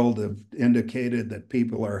world have indicated that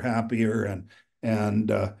people are happier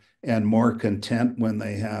and more content when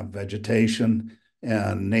they have vegetation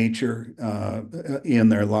and nature in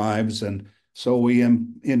their lives. And so we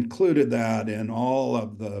included that in all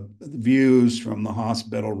of the views from the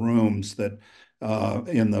hospital rooms that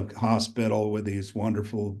in the hospital, with these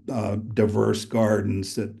wonderful diverse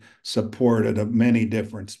gardens that supported many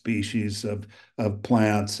different species of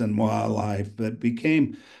plants and wildlife. That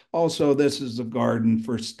became also, this is a garden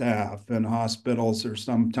for staff, and hospitals are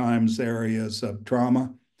sometimes areas of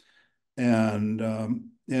trauma and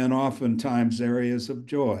oftentimes areas of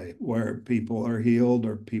joy where people are healed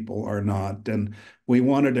or people are not. And we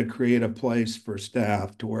wanted to create a place for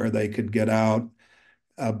staff to where they could get out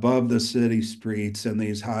above the city streets in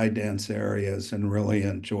these high dense areas and really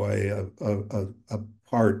enjoy a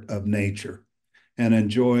part of nature and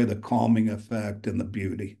enjoy the calming effect and the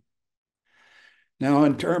beauty. Now,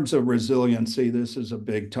 in terms of resiliency, this is a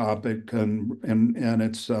big topic, and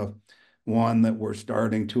it's one that we're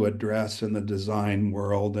starting to address in the design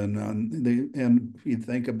world. And if you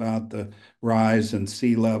think about the rise in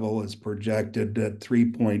sea level is projected at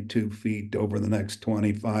 3.2 feet over the next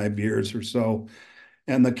 25 years or so,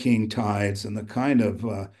 and the king tides and the kind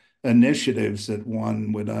of initiatives that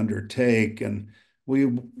one would undertake. And we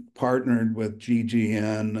partnered with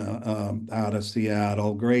GGN out of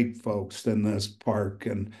Seattle, great folks in this park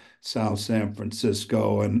in South San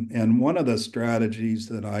Francisco. And one of the strategies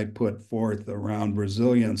that I put forth around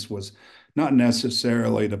resilience was not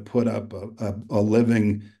necessarily to put up a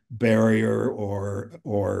living barrier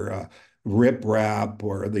or riprap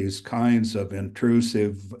or these kinds of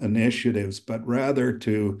intrusive initiatives, but rather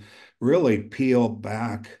to really peel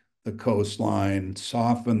back the coastline,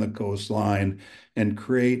 soften the coastline, and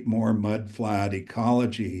create more mudflat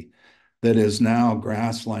ecology that is now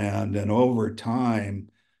grassland and over time.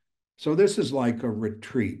 So this is like a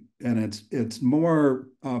retreat, and it's more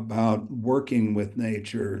about working with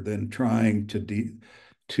nature than trying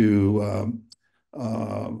to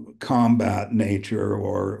combat nature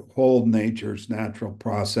or hold nature's natural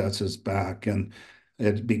processes back. And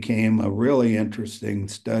it became a really interesting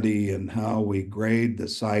study in how we grade the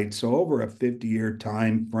site. So over a 50-year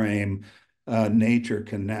time frame, nature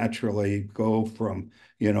can naturally go from,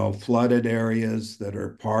 flooded areas that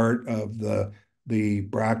are part of the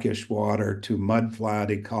brackish water to mudflat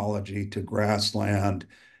ecology to grassland.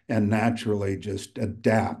 and naturally just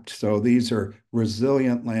adapt. So these are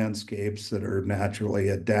resilient landscapes that are naturally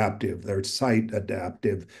adaptive. They're site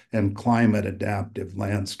adaptive and climate adaptive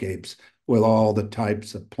landscapes with all the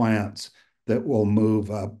types of plants that will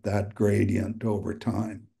move up that gradient over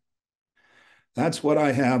time. That's what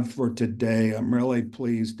I have for today. I'm really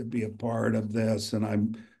pleased to be a part of this, and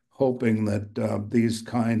I'm hoping that these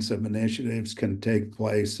kinds of initiatives can take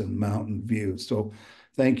place in Mountain View. So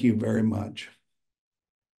thank you very much.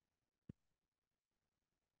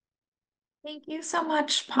 Thank you so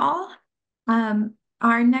much, Paul.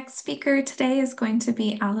 Our next speaker today is going to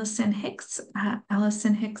be Alison Hicks.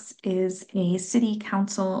 Alison Hicks is a city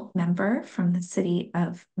council member from the city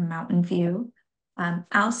of Mountain View.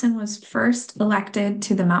 Alison was first elected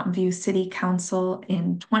to the Mountain View City Council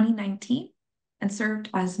in 2019 and served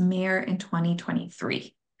as mayor in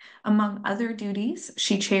 2023. Among other duties,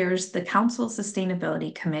 she chairs the Council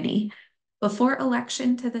Sustainability Committee. Before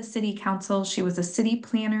election to the City Council, she was a city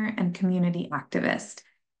planner and community activist.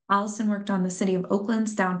 Alison worked on the City of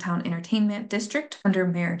Oakland's Downtown Entertainment District under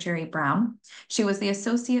Mayor Jerry Brown. She was the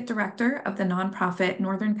Associate Director of the nonprofit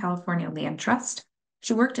Northern California Land Trust.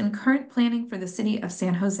 She worked in current planning for the City of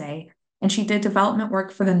San Jose, and she did development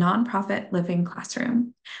work for the nonprofit Living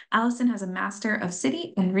Classroom. Alison has a Master of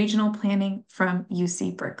City and Regional Planning from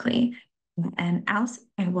UC Berkeley. And Alison,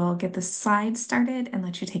 I will get the slides started and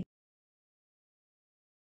let you take.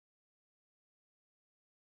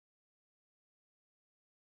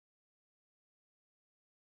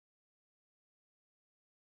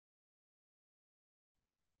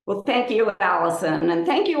 Well, thank you, Alison. And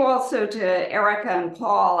thank you also to Erica and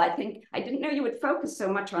Paul. I didn't know you would focus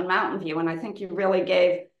so much on Mountain View, and I think you really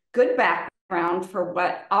gave good background for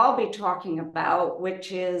what I'll be talking about,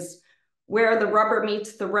 which is where the rubber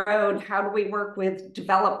meets the road. How do we work with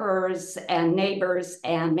developers and neighbors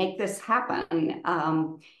and make this happen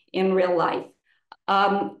in real life?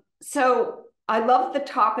 So I love the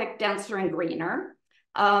topic denser and greener.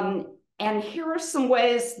 And here are some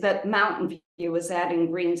ways that Mountain View is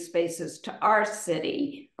adding green spaces to our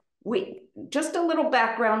city. Just a little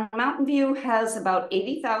background, Mountain View has about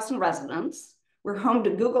 80,000 residents. We're home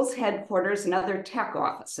to Google's headquarters and other tech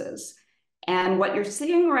offices. And what you're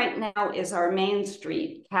seeing right now is our main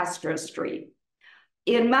street, Castro Street.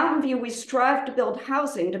 In Mountain View, we strive to build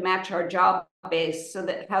housing to match our job base so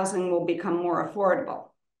that housing will become more affordable.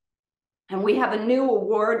 And we have a new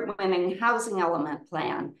award-winning housing element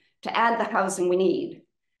plan to add the housing we need.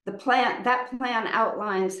 That plan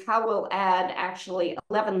outlines how we'll add actually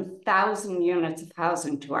 11,000 units of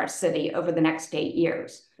housing to our city over the next 8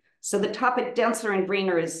 years. So the topic denser and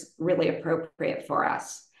greener is really appropriate for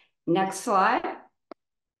us. Next slide.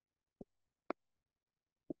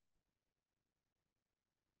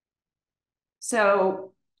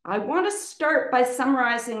 So I want to start by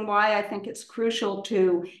summarizing why I think it's crucial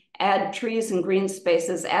to add trees and green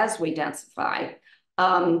spaces as we densify.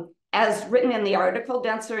 As written in the article,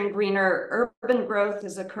 denser and greener urban growth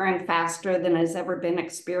is occurring faster than has ever been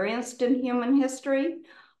experienced in human history.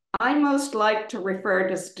 I most like to refer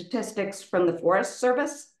to statistics from the Forest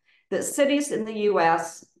Service that cities in the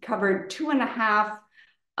US covered 2.5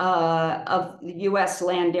 of the US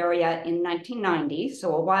land area in 1990,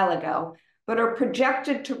 so a while ago, but are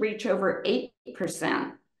projected to reach over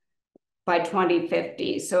 8% by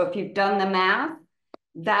 2050. So if you've done the math,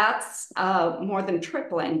 that's more than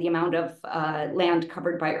tripling the amount of land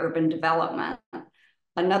covered by urban development.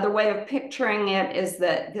 Another way of picturing it is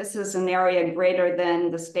that this is an area greater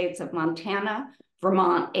than the states of Montana,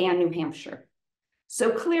 Vermont, and New Hampshire.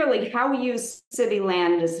 So clearly, how we use city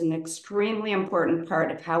land is an extremely important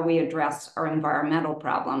part of how we address our environmental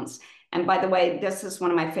problems. And by the way, this is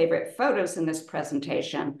one of my favorite photos in this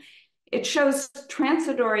presentation. It shows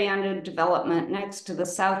transit-oriented development next to the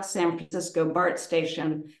South San Francisco BART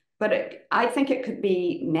station, but I think it could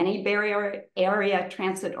be many Bay Area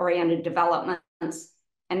transit-oriented developments,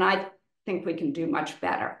 and I think we can do much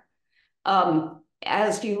better.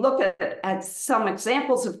 As you look at some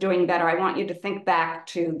examples of doing better, I want you to think back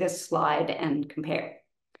to this slide and compare.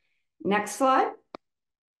 Next slide.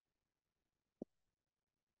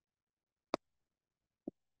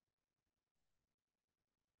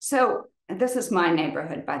 So this is my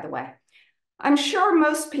neighborhood, by the way. I'm sure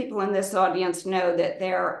most people in this audience know that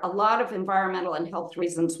there are a lot of environmental and health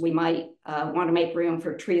reasons we might want to make room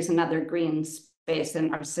for trees and other green space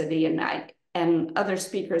in our city, and other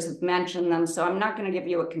speakers have mentioned them, so I'm not going to give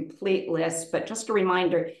you a complete list, but just a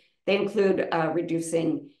reminder, they include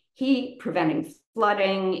reducing heat, preventing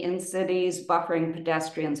flooding in cities, buffering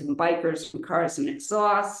pedestrians and bikers from cars and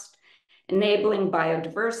exhaust, enabling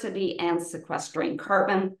biodiversity, and sequestering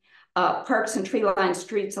carbon. Parks and tree-lined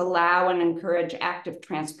streets allow and encourage active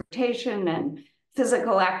transportation and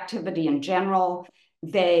physical activity in general.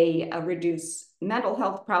 They reduce mental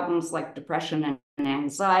health problems like depression and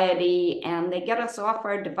anxiety, and they get us off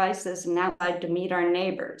our devices and outside to meet our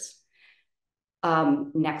neighbors.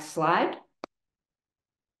 Next slide.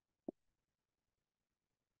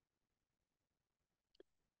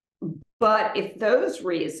 But if those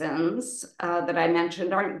reasons that I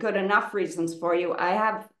mentioned aren't good enough reasons for you, I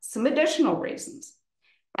have some additional reasons.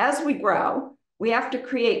 As we grow, we have to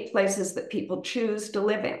create places that people choose to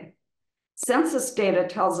live in. Census data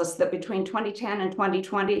tells us that between 2010 and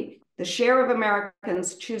 2020, the share of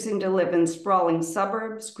Americans choosing to live in sprawling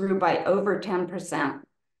suburbs grew by over 10%,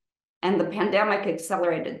 and the pandemic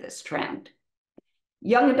accelerated this trend.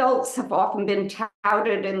 Young adults have often been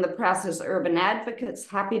touted in the press as urban advocates,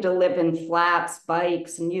 happy to live in flats,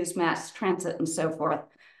 bikes, and use mass transit and so forth.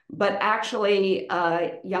 But actually,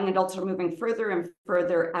 young adults are moving further and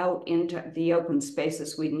further out into the open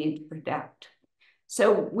spaces we need to protect.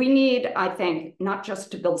 So we need, I think, not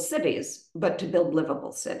just to build cities, but to build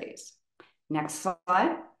livable cities. Next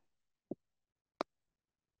slide.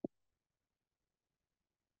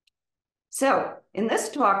 So in this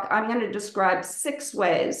talk, I'm going to describe 6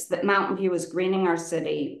 ways that Mountain View is greening our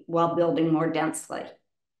city while building more densely.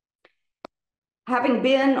 Having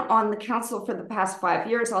been on the council for the past 5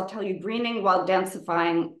 years, I'll tell you greening while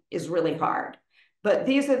densifying is really hard. But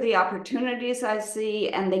these are the opportunities I see,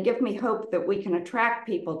 and they give me hope that we can attract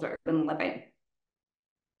people to urban living.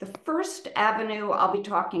 The first avenue I'll be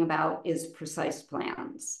talking about is precise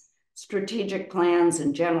plans, strategic plans,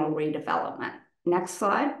 and general redevelopment. Next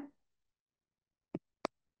slide.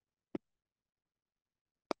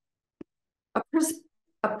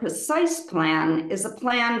 A precise plan is a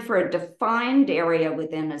plan for a defined area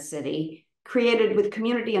within a city created with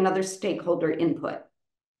community and other stakeholder input.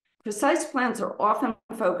 Precise plans are often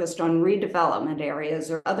focused on redevelopment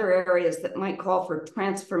areas or other areas that might call for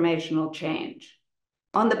transformational change.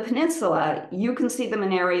 On the peninsula, you can see them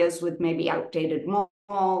in areas with maybe outdated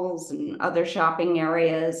malls and other shopping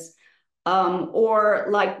areas, or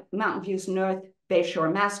like Mountain View's North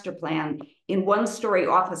Bayshore Master Plan in one-story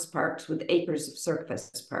office parks with acres of surface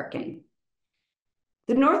parking.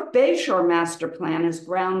 The North Bayshore Master Plan is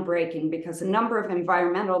groundbreaking because a number of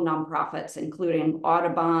environmental nonprofits, including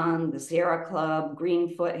Audubon, the Sierra Club,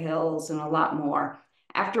 Green Foothills, and a lot more,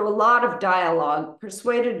 after a lot of dialogue,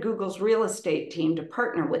 persuaded Google's real estate team to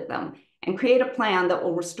partner with them and create a plan that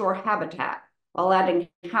will restore habitat while adding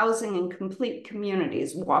housing and complete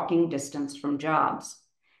communities walking distance from jobs.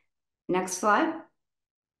 Next slide.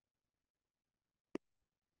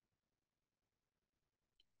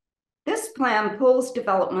 This plan pulls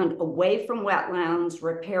development away from wetlands,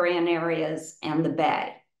 riparian areas, and the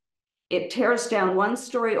bay. It tears down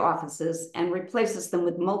one-story offices and replaces them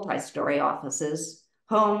with multi-story offices,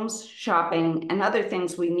 homes, shopping, and other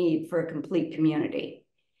things we need for a complete community.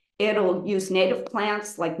 It'll use native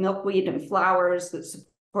plants like milkweed and flowers that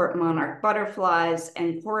support monarch butterflies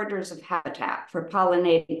and corridors of habitat for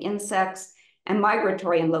pollinating insects and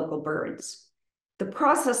migratory and local birds. The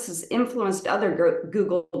process has influenced other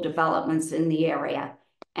Google developments in the area,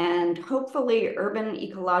 and hopefully urban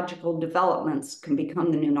ecological developments can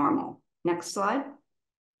become the new normal. Next slide.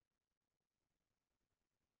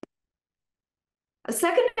 A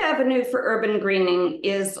second avenue for urban greening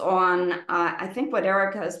is on, I think what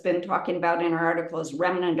Erica has been talking about in her article is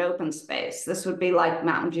remnant open space. This would be like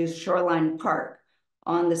Mountain View's Shoreline Park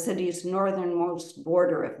on the city's northernmost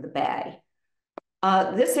border of the bay.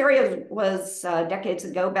 This area was decades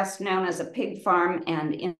ago best known as a pig farm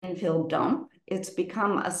and infill dump. It's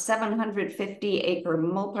become a 750-acre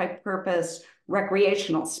multi-purpose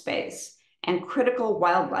recreational space and critical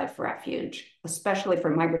wildlife refuge, especially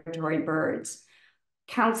for migratory birds.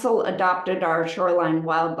 Council adopted our Shoreline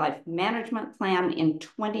Wildlife Management Plan in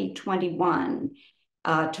 2021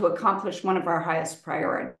 to accomplish one of our highest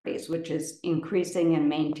priorities, which is increasing and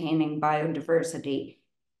maintaining biodiversity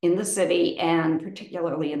in the city and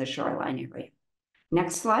particularly in the shoreline area.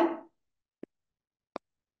 Next slide.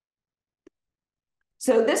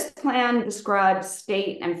 So this plan describes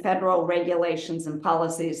state and federal regulations and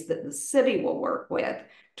policies that the city will work with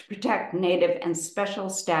to protect native and special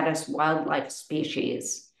status wildlife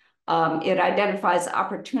species. It identifies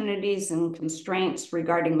opportunities and constraints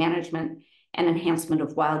regarding management and enhancement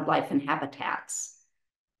of wildlife and habitats.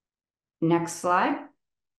 Next slide.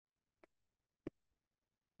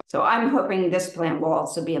 So I'm hoping this plan will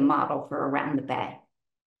also be a model for around the bay.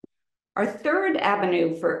 Our third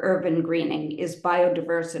avenue for urban greening is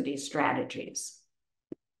biodiversity strategies.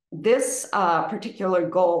 This particular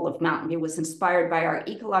goal of Mountain View was inspired by our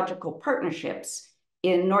ecological partnerships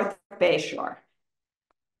in North Bayshore.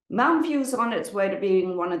 Mountain View is on its way to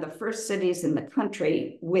being one of the first cities in the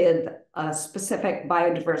country with a specific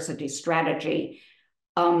biodiversity strategy.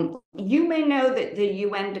 You may know that the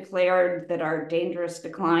UN declared that our dangerous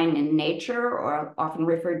decline in nature, or often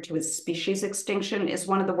referred to as species extinction, is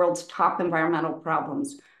one of the world's top environmental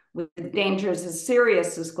problems, with dangers as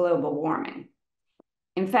serious as global warming.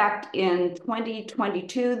 In fact, in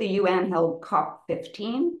 2022, the UN held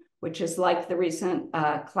COP15, which is like the recent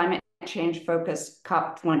climate change focused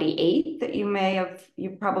COP28 that you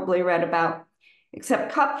probably read about,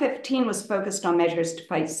 except COP15 was focused on measures to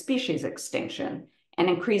fight species extinction and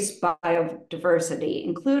increase biodiversity,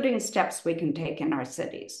 including steps we can take in our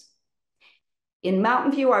cities. In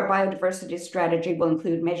Mountain View, our biodiversity strategy will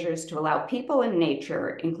include measures to allow people and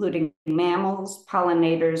nature, including mammals,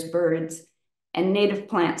 pollinators, birds, and native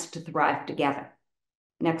plants to thrive together.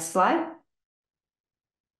 Next slide.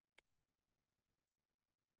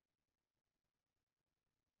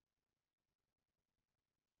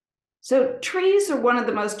 So trees are one of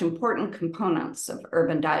the most important components of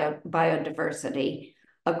urban biodiversity.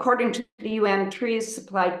 According to the UN, trees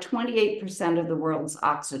supply 28% of the world's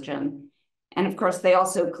oxygen. And of course, they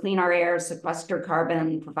also clean our air, sequester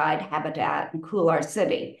carbon, provide habitat, and cool our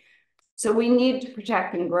city. So we need to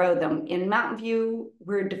protect and grow them. In Mountain View,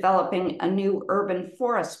 we're developing a new urban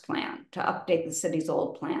forest plan to update the city's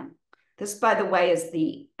old plan. This, by the way, is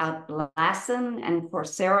the Alison and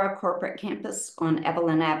Coursera corporate campus on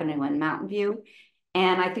Evelyn Avenue in Mountain View.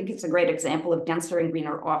 And I think it's a great example of denser and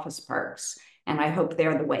greener office parks. And I hope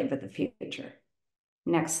they're the wave of the future.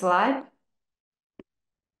 Next slide.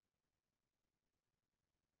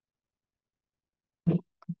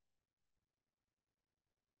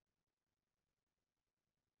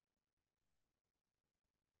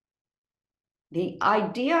 The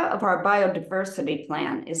idea of our biodiversity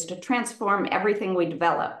plan is to transform everything we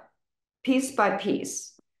develop, piece by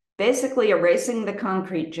piece, basically erasing the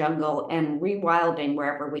concrete jungle and rewilding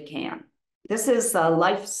wherever we can. This is the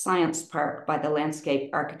Life Science Park by the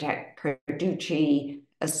landscape architect Carducci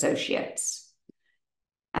Associates.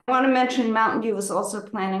 I want to mention Mountain View is also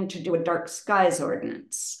planning to do a dark skies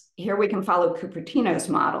ordinance. Here we can follow Cupertino's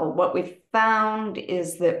model. What we've found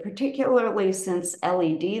is that particularly since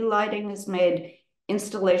LED lighting has made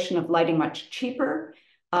installation of lighting much cheaper,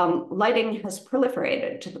 lighting has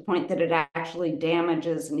proliferated to the point that it actually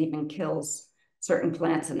damages and even kills certain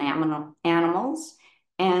plants and animals.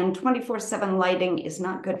 And 24/7 lighting is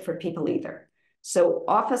not good for people either. So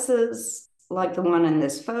offices like the one in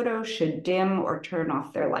this photo should dim or turn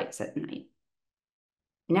off their lights at night.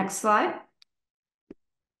 Next slide.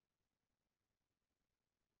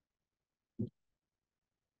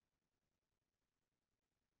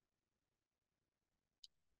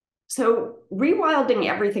 So rewilding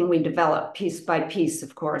everything we develop piece by piece,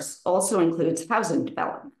 of course, also includes housing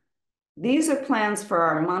development. These are plans for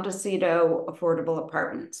our Montecito affordable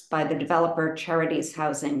apartments by the developer Charities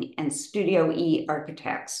Housing and Studio E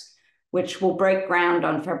Architects, which will break ground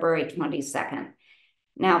on February 22nd.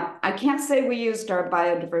 Now, I can't say we used our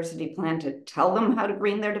biodiversity plan to tell them how to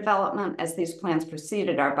green their development, as these plans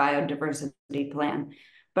preceded our biodiversity plan,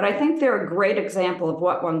 but I think they're a great example of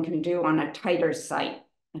what one can do on a tighter site,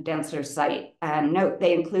 a denser site. And note,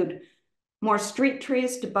 they include more street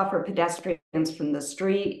trees to buffer pedestrians from the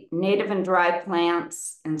street, native and dry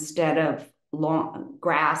plants instead of long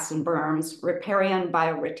grass and berms, riparian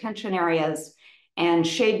bioretention areas, and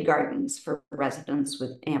shade gardens for residents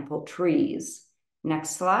with ample trees.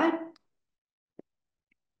 Next slide.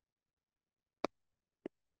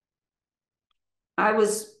 I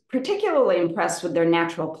was particularly impressed with their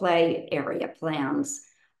natural play area plans.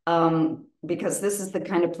 Because this is the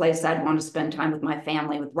kind of place I'd want to spend time with my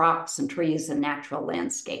family, with rocks and trees and natural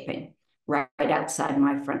landscaping right outside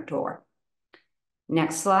my front door.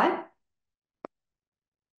 Next slide.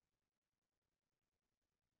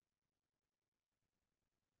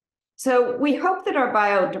 So we hope that our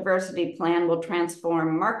biodiversity plan will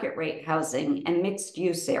transform market rate housing and mixed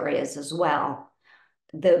use areas as well.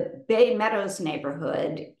 The Bay Meadows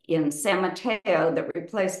neighborhood in San Mateo that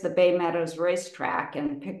replaced the Bay Meadows racetrack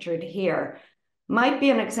and pictured here might be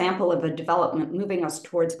an example of a development moving us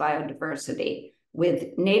towards biodiversity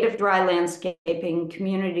with native dry landscaping,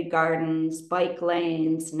 community gardens, bike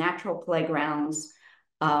lanes, natural playgrounds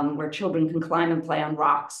where children can climb and play on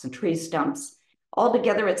rocks and tree stumps.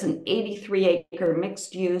 Altogether, it's an 83-acre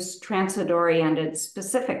mixed-use, transit-oriented,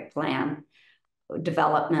 specific plan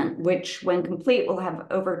development, which when complete will have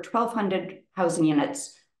over 1,200 housing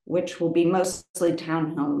units, which will be mostly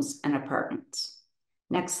townhomes and apartments.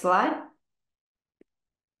 Next slide.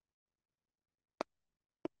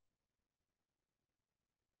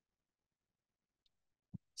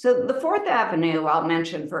 So the fourth avenue I'll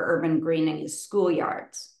mention for urban greening is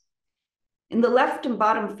schoolyards. In the left and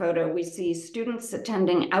bottom photo, we see students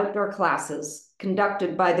attending outdoor classes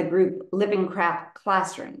conducted by the group Living Craft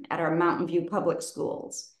Classroom at our Mountain View Public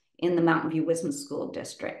Schools in the Mountain View Wisdom School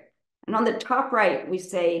District. And on the top right, we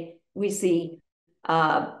see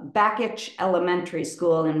Backitch Elementary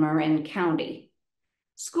School in Marin County.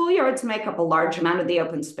 Schoolyards make up a large amount of the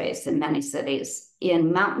open space in many cities.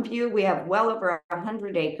 In Mountain View, we have well over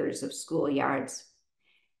 100 acres of schoolyards.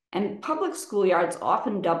 And public schoolyards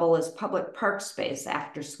often double as public park space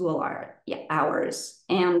after school hours.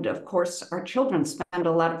 And of course, our children spend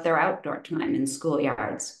a lot of their outdoor time in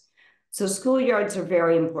schoolyards. So schoolyards are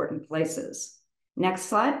very important places. Next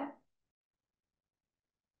slide.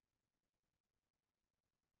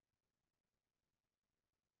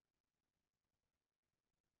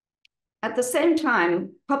 At the same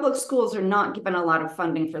time, public schools are not given a lot of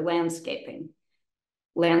funding for landscaping.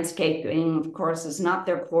 Landscaping, of course, is not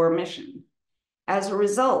their core mission. As a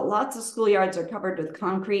result, lots of schoolyards are covered with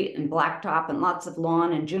concrete and blacktop and lots of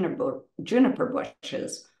lawn and juniper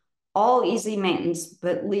bushes, all easy maintenance,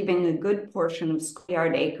 but leaving a good portion of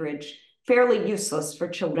schoolyard acreage fairly useless for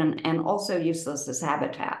children and also useless as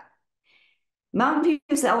habitat. Mountain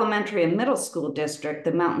View's elementary and middle school district,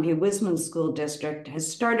 the Mountain View Wisdom School District, has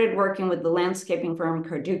started working with the landscaping firm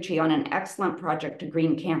Carducci on an excellent project to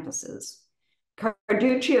green campuses.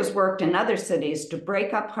 Carducci has worked in other cities to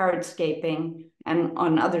break up hardscaping and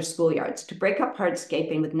on other schoolyards, to break up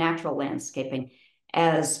hardscaping with natural landscaping,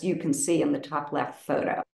 as you can see in the top left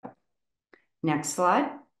photo. Next slide.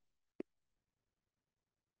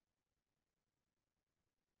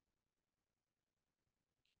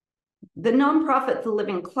 The nonprofit The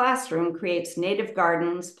Living Classroom creates native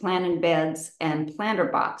gardens, planted beds, and planter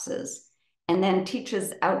boxes, and then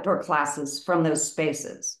teaches outdoor classes from those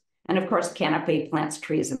spaces. And of course, Canopy plants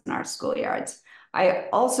trees in our schoolyards. I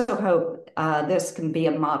also hope this can be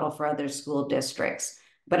a model for other school districts,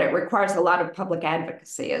 but it requires a lot of public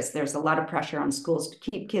advocacy as there's a lot of pressure on schools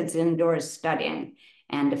to keep kids indoors studying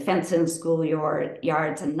and to fence in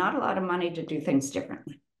schoolyards and not a lot of money to do things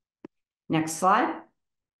differently. Next slide.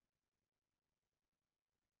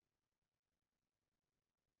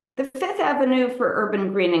 The fifth avenue for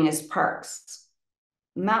urban greening is parks.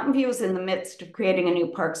 Mountain View is in the midst of creating a new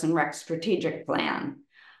Parks and Rec strategic plan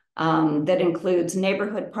that includes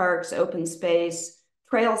neighborhood parks, open space,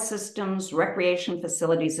 trail systems, recreation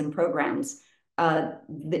facilities, and programs.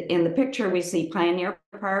 In the picture, we see Pioneer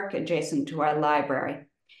Park adjacent to our library.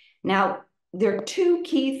 Now, there are two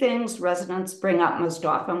key things residents bring up most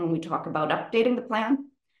often when we talk about updating the plan.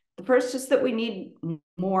 The first is that we need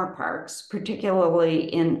more parks,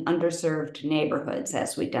 particularly in underserved neighborhoods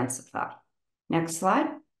as we densify. Next slide.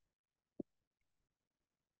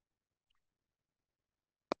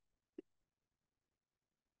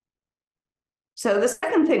 So the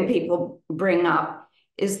second thing people bring up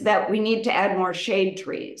is that we need to add more shade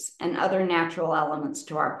trees and other natural elements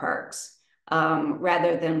to our parks,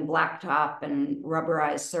 rather than blacktop and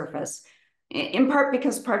rubberized surface, in part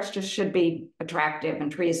because parks just should be attractive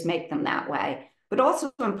and trees make them that way, but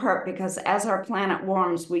also in part because as our planet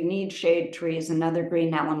warms, we need shade trees and other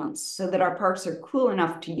green elements so that our parks are cool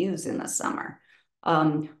enough to use in the summer.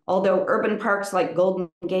 Although urban parks like Golden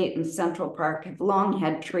Gate and Central Park have long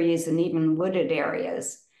had trees and even wooded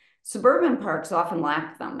areas, suburban parks often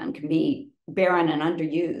lack them and can be barren and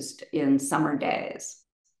underused in summer days.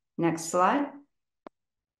 Next slide.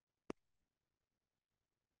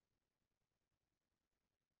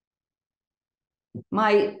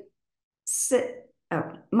 My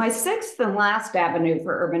sixth and last avenue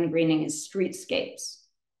for urban greening is streetscapes.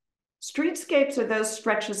 Streetscapes are those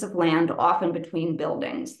stretches of land often between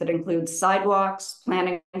buildings that include sidewalks,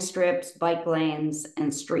 planting strips, bike lanes,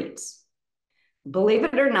 and streets. Believe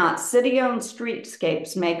it or not, city-owned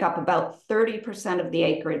streetscapes make up about 30% of the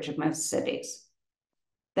acreage of most cities.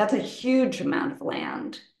 That's a huge amount of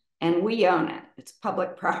land, and we own it. It's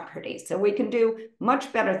public property, so we can do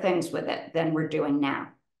much better things with it than we're doing now.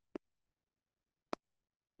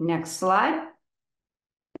 Next slide.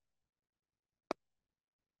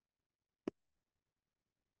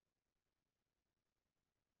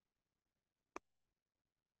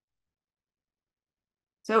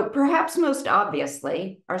 So perhaps most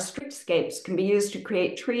obviously, our streetscapes can be used to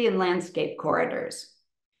create tree and landscape corridors.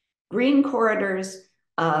 Green corridors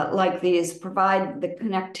like these provide the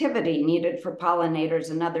connectivity needed for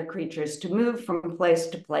pollinators and other creatures to move from place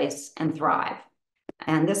to place and thrive.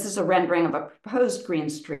 And this is a rendering of a proposed green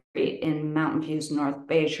street in Mountain View's North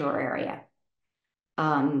Bayshore area.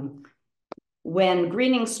 When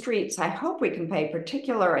greening streets, I hope we can pay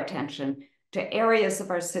particular attention to areas of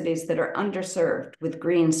our cities that are underserved with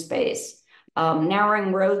green space,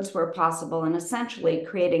 narrowing roads where possible, and essentially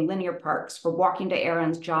creating linear parks for walking to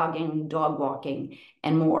errands, jogging, dog walking,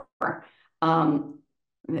 and more.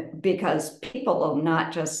 Because people,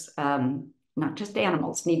 not just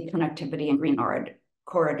animals, need connectivity and green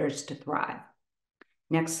corridors to thrive.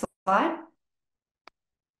 Next slide.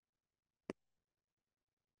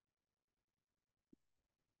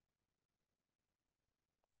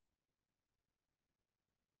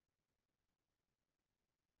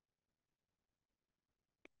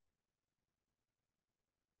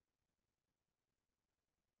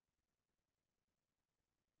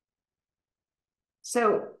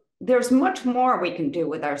 So there's much more we can do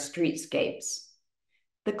with our streetscapes.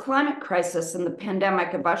 The climate crisis and the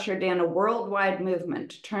pandemic have ushered in a worldwide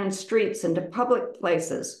movement to turn streets into public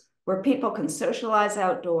places where people can socialize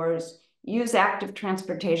outdoors, use active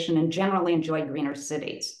transportation, and generally enjoy greener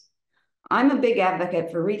cities. I'm a big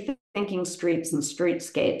advocate for rethinking streets and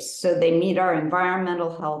streetscapes so they meet our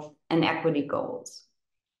environmental health and equity goals.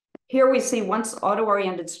 Here we see once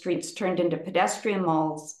auto-oriented streets turned into pedestrian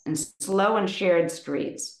malls and slow and shared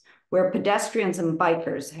streets where pedestrians and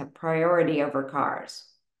bikers have priority over cars.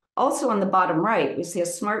 Also on the bottom right, we see a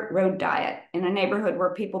smart road diet in a neighborhood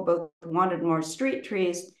where people both wanted more street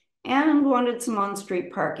trees and wanted some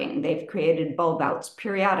on-street parking. They've created bulb outs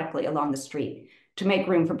periodically along the street to make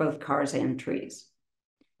room for both cars and trees.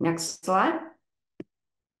 Next slide.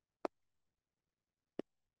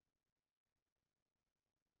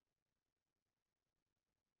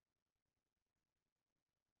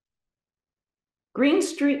 Green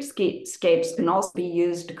streetscapes can also be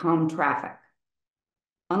used to calm traffic.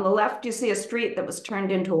 On the left, you see a street that was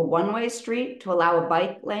turned into a one-way street to allow a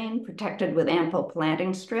bike lane protected with ample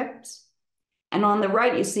planting strips. And on the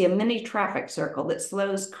right, you see a mini traffic circle that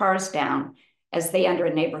slows cars down as they enter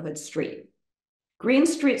a neighborhood street. Green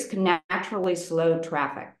streets can naturally slow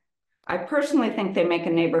traffic. I personally think they make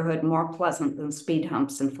a neighborhood more pleasant than speed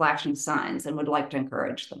humps and flashing signs and would like to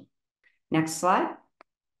encourage them. Next slide.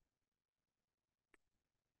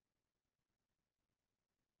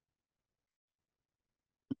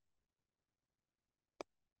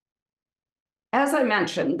 As I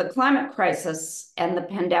mentioned, the climate crisis and the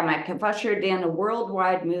pandemic have ushered in a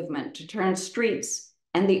worldwide movement to turn streets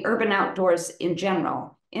and the urban outdoors in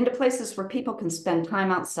general into places where people can spend time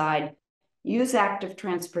outside, use active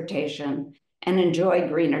transportation, and enjoy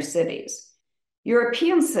greener cities.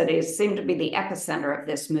 European cities seem to be the epicenter of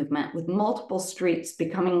this movement, with multiple streets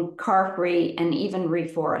becoming car-free and even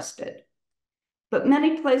reforested. But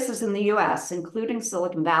many places in the US, including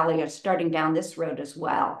Silicon Valley, are starting down this road as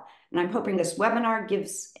well. And I'm hoping this webinar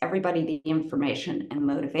gives everybody the information and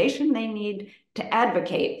motivation they need to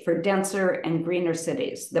advocate for denser and greener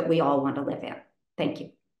cities that we all want to live in. Thank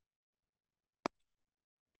you.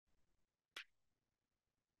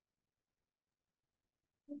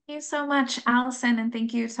 Thank you so much, Allison, and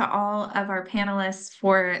thank you to all of our panelists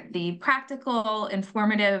for the practical,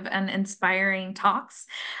 informative, and inspiring talks.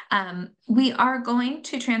 We are going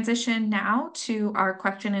to transition now to our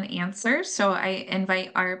question and answer. So I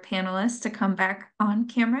invite our panelists to come back on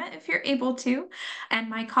camera if you're able to. And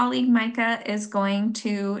my colleague Micah is going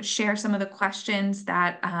to share some of the questions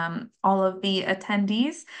that all of the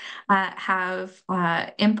attendees have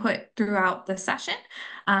input throughout the session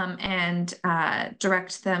and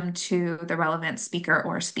direct them to the relevant speaker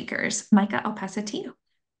or speakers. Micah, I'll pass it to you.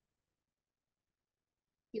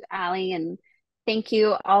 Thank you, Allie, and thank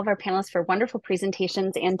you all of our panelists for wonderful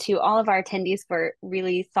presentations and to all of our attendees for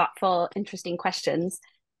really thoughtful, interesting questions.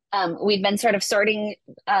 We've been sort of sorting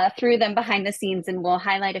through them behind the scenes, and we'll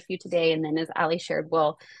highlight a few today, and then as Allie shared,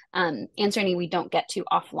 we'll answer any we don't get to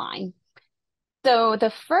offline. So the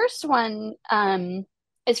first one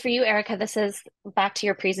is for you, Erica. This is back to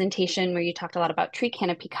your presentation where you talked a lot about tree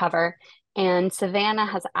canopy cover, and Savannah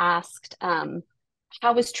has asked,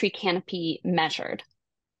 how was tree canopy measured?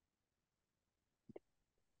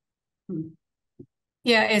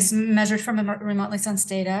 Yeah, it's measured from remotely sensed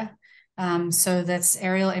data. So that's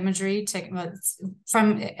aerial imagery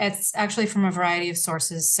it's actually from a variety of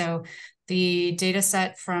sources. So the data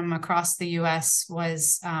set from across the US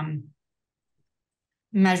was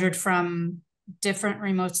measured from different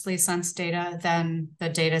remotely sensed data than the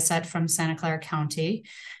data set from Santa Clara County.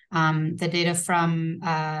 The data from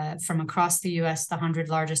across the US, the 100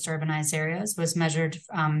 largest urbanized areas, was measured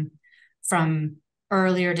from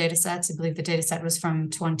earlier data sets. I believe the data set was from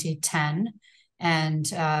 2010. and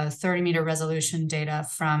 30-meter resolution data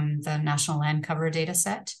from the National Land Cover data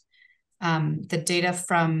set. The data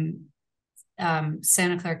from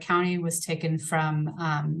Santa Clara County was taken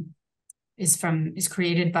from, is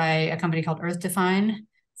created by a company called Earth Define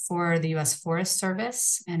for the U.S. Forest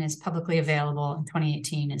Service and is publicly available. In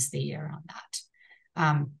 2018 is the year on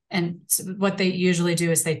that. And so what they usually do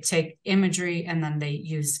is they take imagery and then they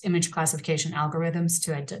use image classification algorithms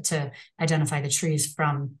to identify the trees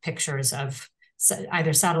from pictures of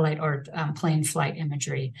either satellite or plane flight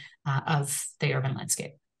imagery of the urban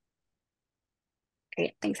landscape.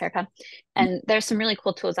 Great, thanks, Erica. And there's some really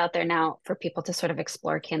cool tools out there now for people to sort of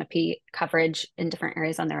explore canopy coverage in different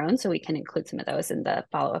areas on their own. So we can include some of those in the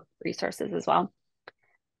follow-up resources as well.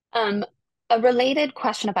 A related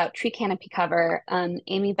question about tree canopy cover,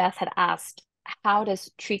 Amy Beth had asked, how does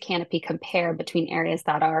tree canopy compare between areas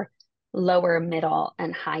that are lower, middle,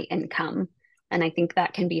 and high income? And I think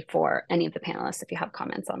that can be for any of the panelists if you have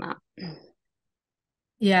comments on that.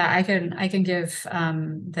 Yeah, I can give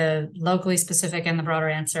the locally specific and the broader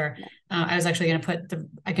answer. I was actually going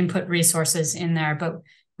to put resources in there, but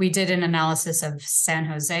we did an analysis of San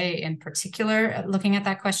Jose in particular, looking at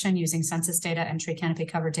that question using census data and tree canopy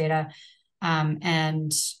cover data,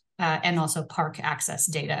 and also park access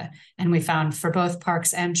data. And we found for both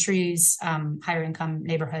parks and trees, higher income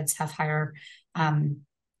neighborhoods have higher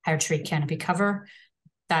tree canopy cover.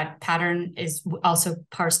 That pattern is also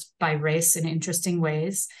parsed by race in interesting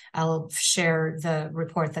ways. I'll share the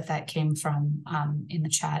report that came from in the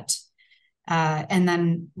chat. And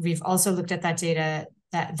then we've also looked at that data,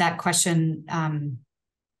 that question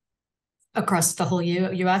across the whole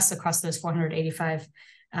US, across those 485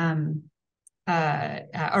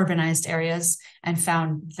 urbanized areas, and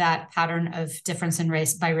found that pattern of difference in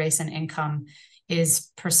race by race and income is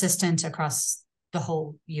persistent across the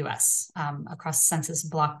whole US, across census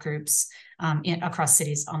block groups, across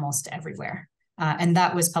cities almost everywhere. And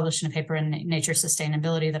that was published in a paper in Nature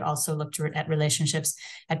Sustainability that also looked at relationships,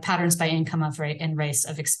 at patterns by income and race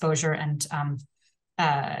of exposure and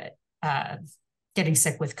getting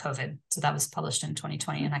sick with COVID. So that was published in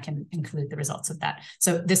 2020, and I can include the results of that.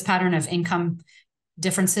 So this pattern of income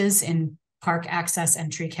differences in park access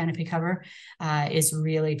and tree canopy cover is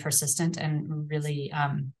really persistent and really,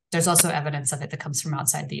 there's also evidence of it that comes from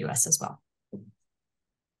outside the US as well.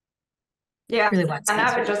 Yeah, really and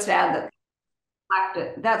I would just add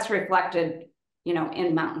that that's reflected,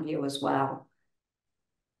 in Mountain View as well.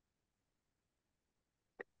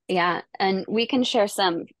 Yeah, and we can share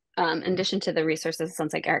some, in addition to the resources, it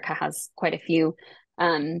sounds like Erica has quite a few.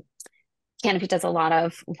 Canopy does a lot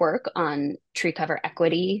of work on tree cover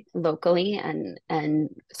equity locally and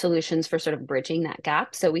solutions for sort of bridging that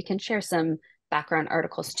gap. So we can share some background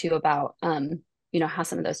articles too about, how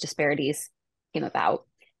some of those disparities came about.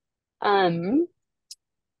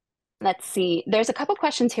 Let's see, there's a couple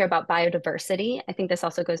questions here about biodiversity. I think this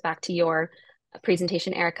also goes back to your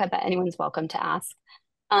presentation, Erica, but anyone's welcome to ask.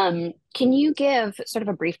 Can you give sort of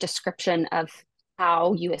a brief description of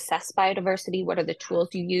how you assess biodiversity? What are the tools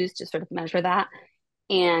you use to sort of measure that?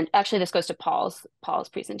 And actually this goes to Paul's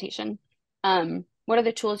presentation. What are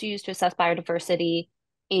the tools you use to assess biodiversity?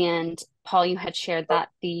 And Paul, you had shared that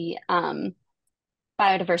the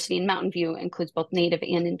biodiversity in Mountain View includes both native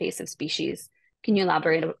and invasive species. Can you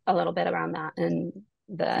elaborate a little bit around that and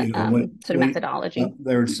the sort of methodology?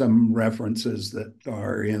 There's some references that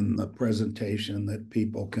are in the presentation that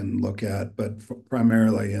people can look at, but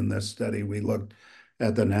primarily in this study, we looked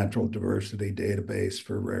at the natural diversity database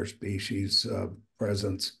for rare species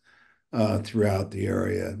presence throughout the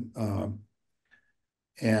area.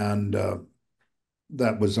 And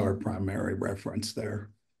that was our primary reference there.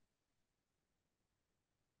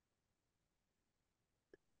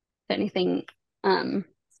 Anything,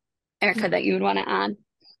 Erica, that you would want to add?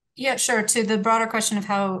 Yeah, sure. To the broader question of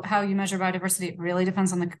how you measure biodiversity, it really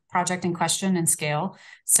depends on the project in question and scale.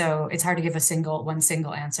 So it's hard to give one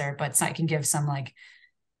single answer, but I can give some like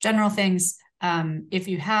general things. If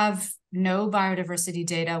you have no biodiversity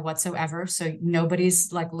data whatsoever, so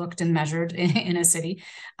nobody's like looked and measured in a city,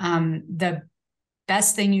 the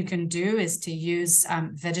best thing you can do is to use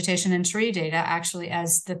vegetation and tree data actually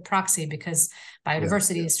as the proxy, because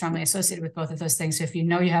biodiversity is strongly associated with both of those things. So if you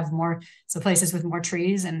know you have more, so places with more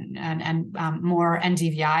trees and more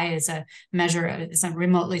NDVI is a measure, it's a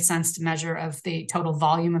remotely sensed measure of the total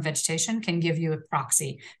volume of vegetation, can give you a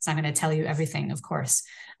proxy. It's not going to tell you everything, of course.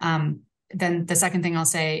 Then the second thing I'll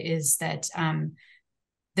say is that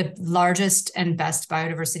The largest and best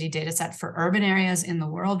biodiversity data set for urban areas in the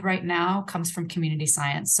world right now comes from community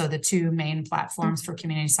science. So the two main platforms for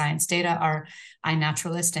community science data are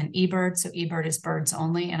iNaturalist and eBird. So eBird is birds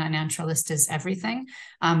only and iNaturalist is everything.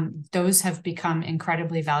 Those have become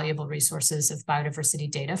incredibly valuable resources of biodiversity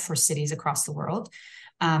data for cities across the world.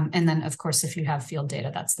 And then, of course, if you have field data,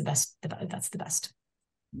 that's the best. That's the best.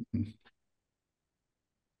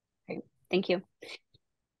 Great. Thank you.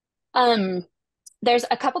 There's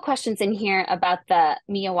a couple questions in here about the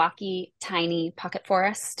Miyawaki tiny pocket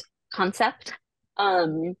forest concept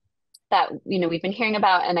that we've been hearing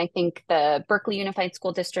about, and I think the Berkeley Unified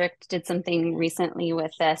School District did something recently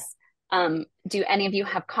with this. Do any of you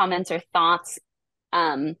have comments or thoughts?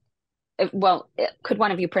 Well, could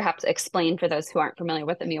one of you perhaps explain for those who aren't familiar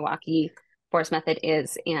what the Miyawaki forest method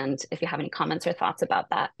is, and if you have any comments or thoughts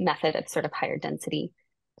about that method of sort of higher density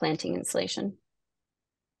planting installation?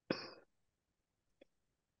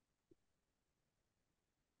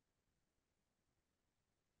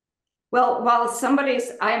 Well, while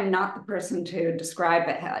I am not the person to describe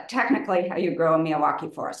technically how you grow a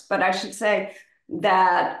Miyawaki forest, but I should say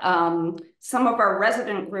that some of our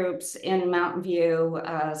resident groups in Mountain View,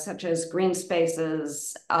 such as Green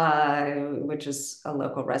Spaces, which is a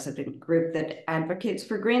local resident group that advocates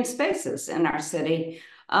for green spaces in our city,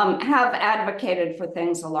 have advocated for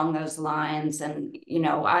things along those lines. And,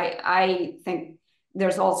 I think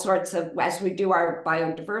there's all sorts of, as we do our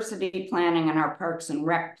biodiversity planning and our parks and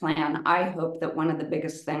rec plan, I hope that one of the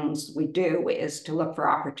biggest things we do is to look for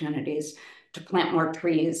opportunities to plant more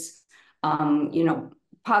trees,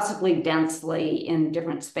 possibly densely in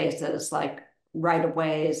different spaces like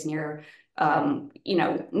right-of-ways near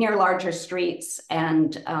larger streets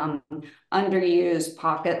and underused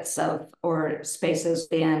pockets or spaces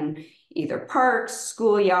in either parks,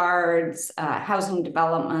 schoolyards, housing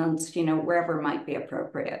developments, wherever might be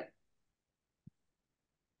appropriate.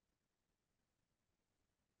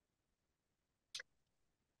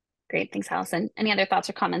 Great, thanks, Alison. Any other thoughts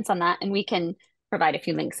or comments on that? And we can provide a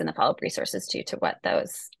few links in the follow-up resources too to what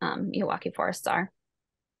those Miyawaki forests are.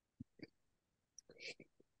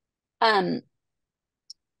 I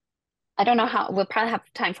don't know how, we'll probably have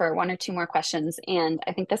time for one or two more questions. And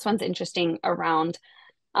I think this one's interesting around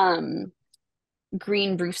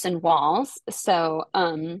green roofs and walls. So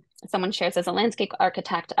someone shares, as a landscape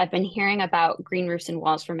architect, I've been hearing about green roofs and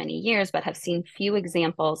walls for many years, but have seen few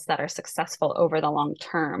examples that are successful over the long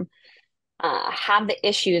term. Have the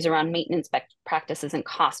issues around maintenance practices and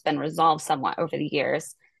costs been resolved somewhat over the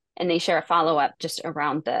years? And they share a follow-up just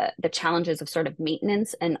around the challenges of sort of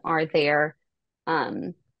maintenance, and are there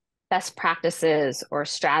best practices or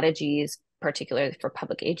strategies, particularly for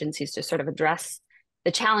public agencies, to sort of address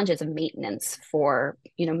the challenges of maintenance for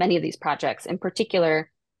many of these projects, in particular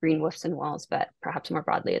green roofs and walls, but perhaps more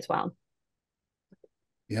broadly as well?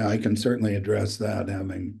 Yeah, I can certainly address that,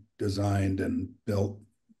 having designed and built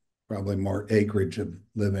probably more acreage of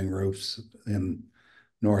living roofs in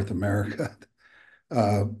North America.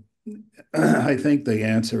 I think the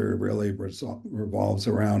answer really revolves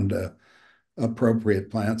around appropriate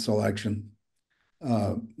plant selection.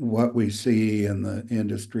 What we see in the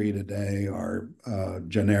industry today are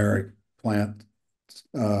generic plant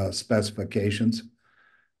specifications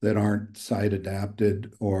that aren't site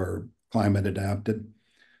adapted or climate adapted.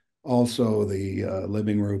 Also, the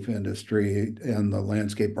living roof industry and the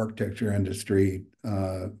landscape architecture industry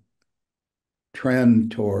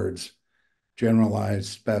trend towards generalized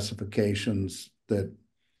specifications that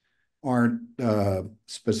aren't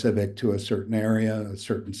specific to a certain area, a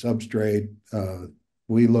certain substrate.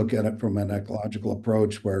 We look at it from an ecological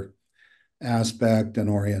approach where aspect and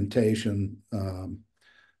orientation,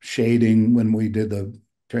 shading, when we did the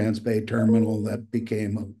Transbay Terminal, that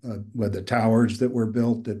became with the towers that were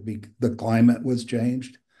built, the climate was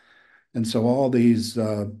changed. And so all these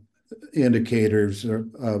indicators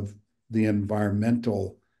of the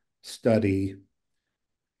environmental study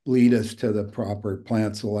lead us to the proper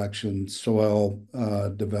plant selection, soil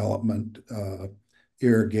development,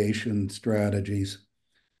 irrigation strategies,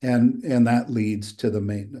 and that leads to the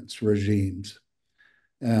maintenance regimes.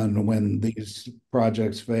 And when these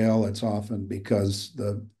projects fail, it's often because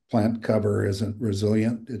the plant cover isn't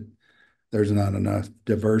resilient. There's not enough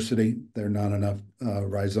diversity. There are not enough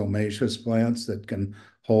rhizomaceous plants that can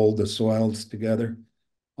hold the soils together.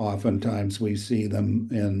 Oftentimes we see them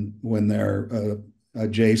when they're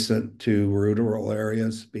adjacent to ruderal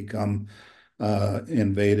areas, become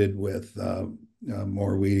invaded with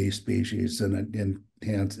more weedy species, and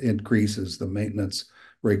it increases the maintenance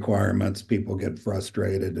requirements. People get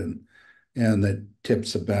frustrated, and that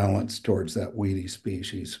tips the balance towards that weedy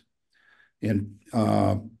species. in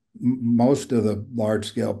most of the large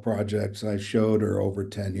scale projects I showed are over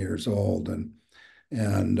 10 years old, and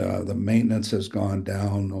the maintenance has gone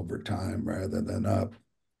down over time rather than up.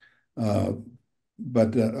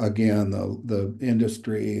 But again, the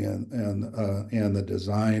industry and the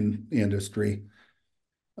design industry,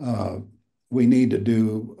 we need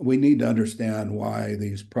to understand why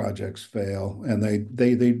these projects fail, and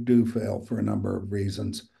they do fail for a number of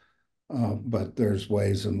reasons. But there's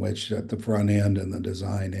ways in which at the front end and the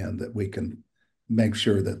design end that we can make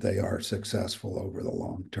sure that they are successful over the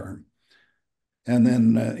long term. And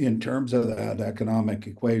then in terms of that economic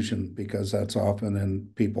equation, because that's often in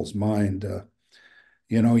people's mind,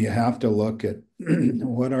 you know, you have to look at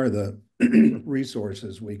what are the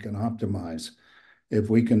resources we can optimize. If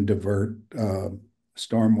we can divert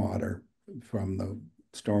stormwater from the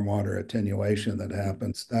stormwater attenuation that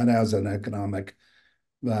happens, that has an economic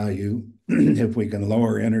value. If we can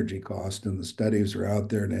lower energy cost, and the studies are out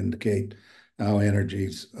there to indicate how energy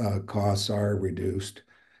costs are reduced,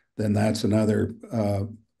 then that's another a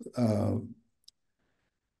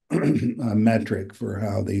metric for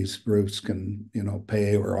how these roofs can, you know,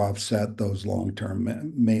 pay or offset those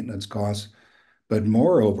long-term maintenance costs. But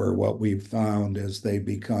moreover, what we've found is they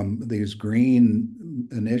become these green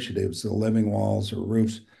initiatives, the living walls or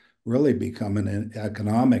roofs, really become an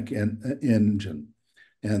economic engine.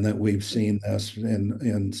 And that we've seen this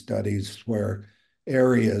in studies where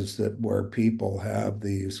areas where people have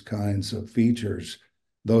these kinds of features,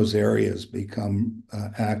 those areas become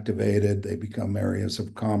activated, they become areas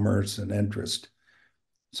of commerce and interest.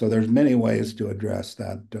 So there's many ways to address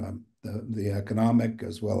that, the economic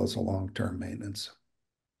as well as the long-term maintenance.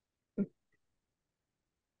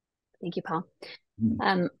 Thank you, Paul.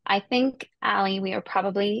 I think, Ali, we are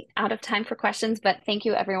probably out of time for questions, but thank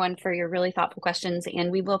you everyone for your really thoughtful questions,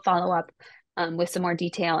 and we will follow up with some more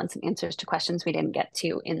detail and some answers to questions we didn't get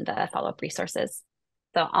to in the follow-up resources.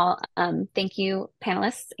 So I'll thank you,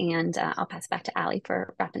 panelists, and I'll pass it back to Ali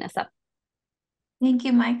for wrapping us up. Thank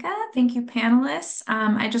you, Micah. Thank you, panelists.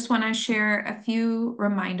 I just want to share a few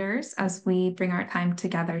reminders as we bring our time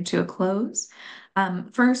together to a close.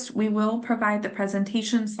 First, we will provide the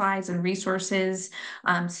presentation slides and resources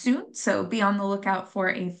soon, so be on the lookout for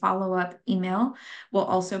a follow-up email. We'll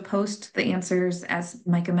also post the answers, as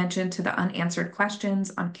Micah mentioned, to the unanswered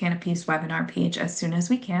questions on Canopy's webinar page as soon as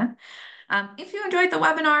we can. If you enjoyed the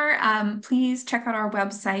webinar, please check out our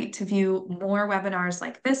website to view more webinars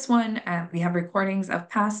like this one. We have recordings of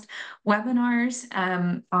past webinars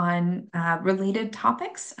on related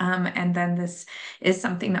topics, and then this is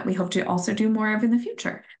something that we hope to also do more of in the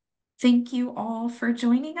future. Thank you all for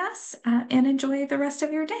joining us, and enjoy the rest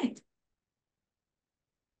of your day.